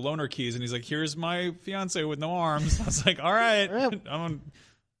loaner keys, and he's like, "Here's my fiance with no arms." I was like, "All right, I'm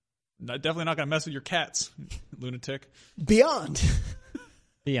definitely not gonna mess with your cats, lunatic." Beyond.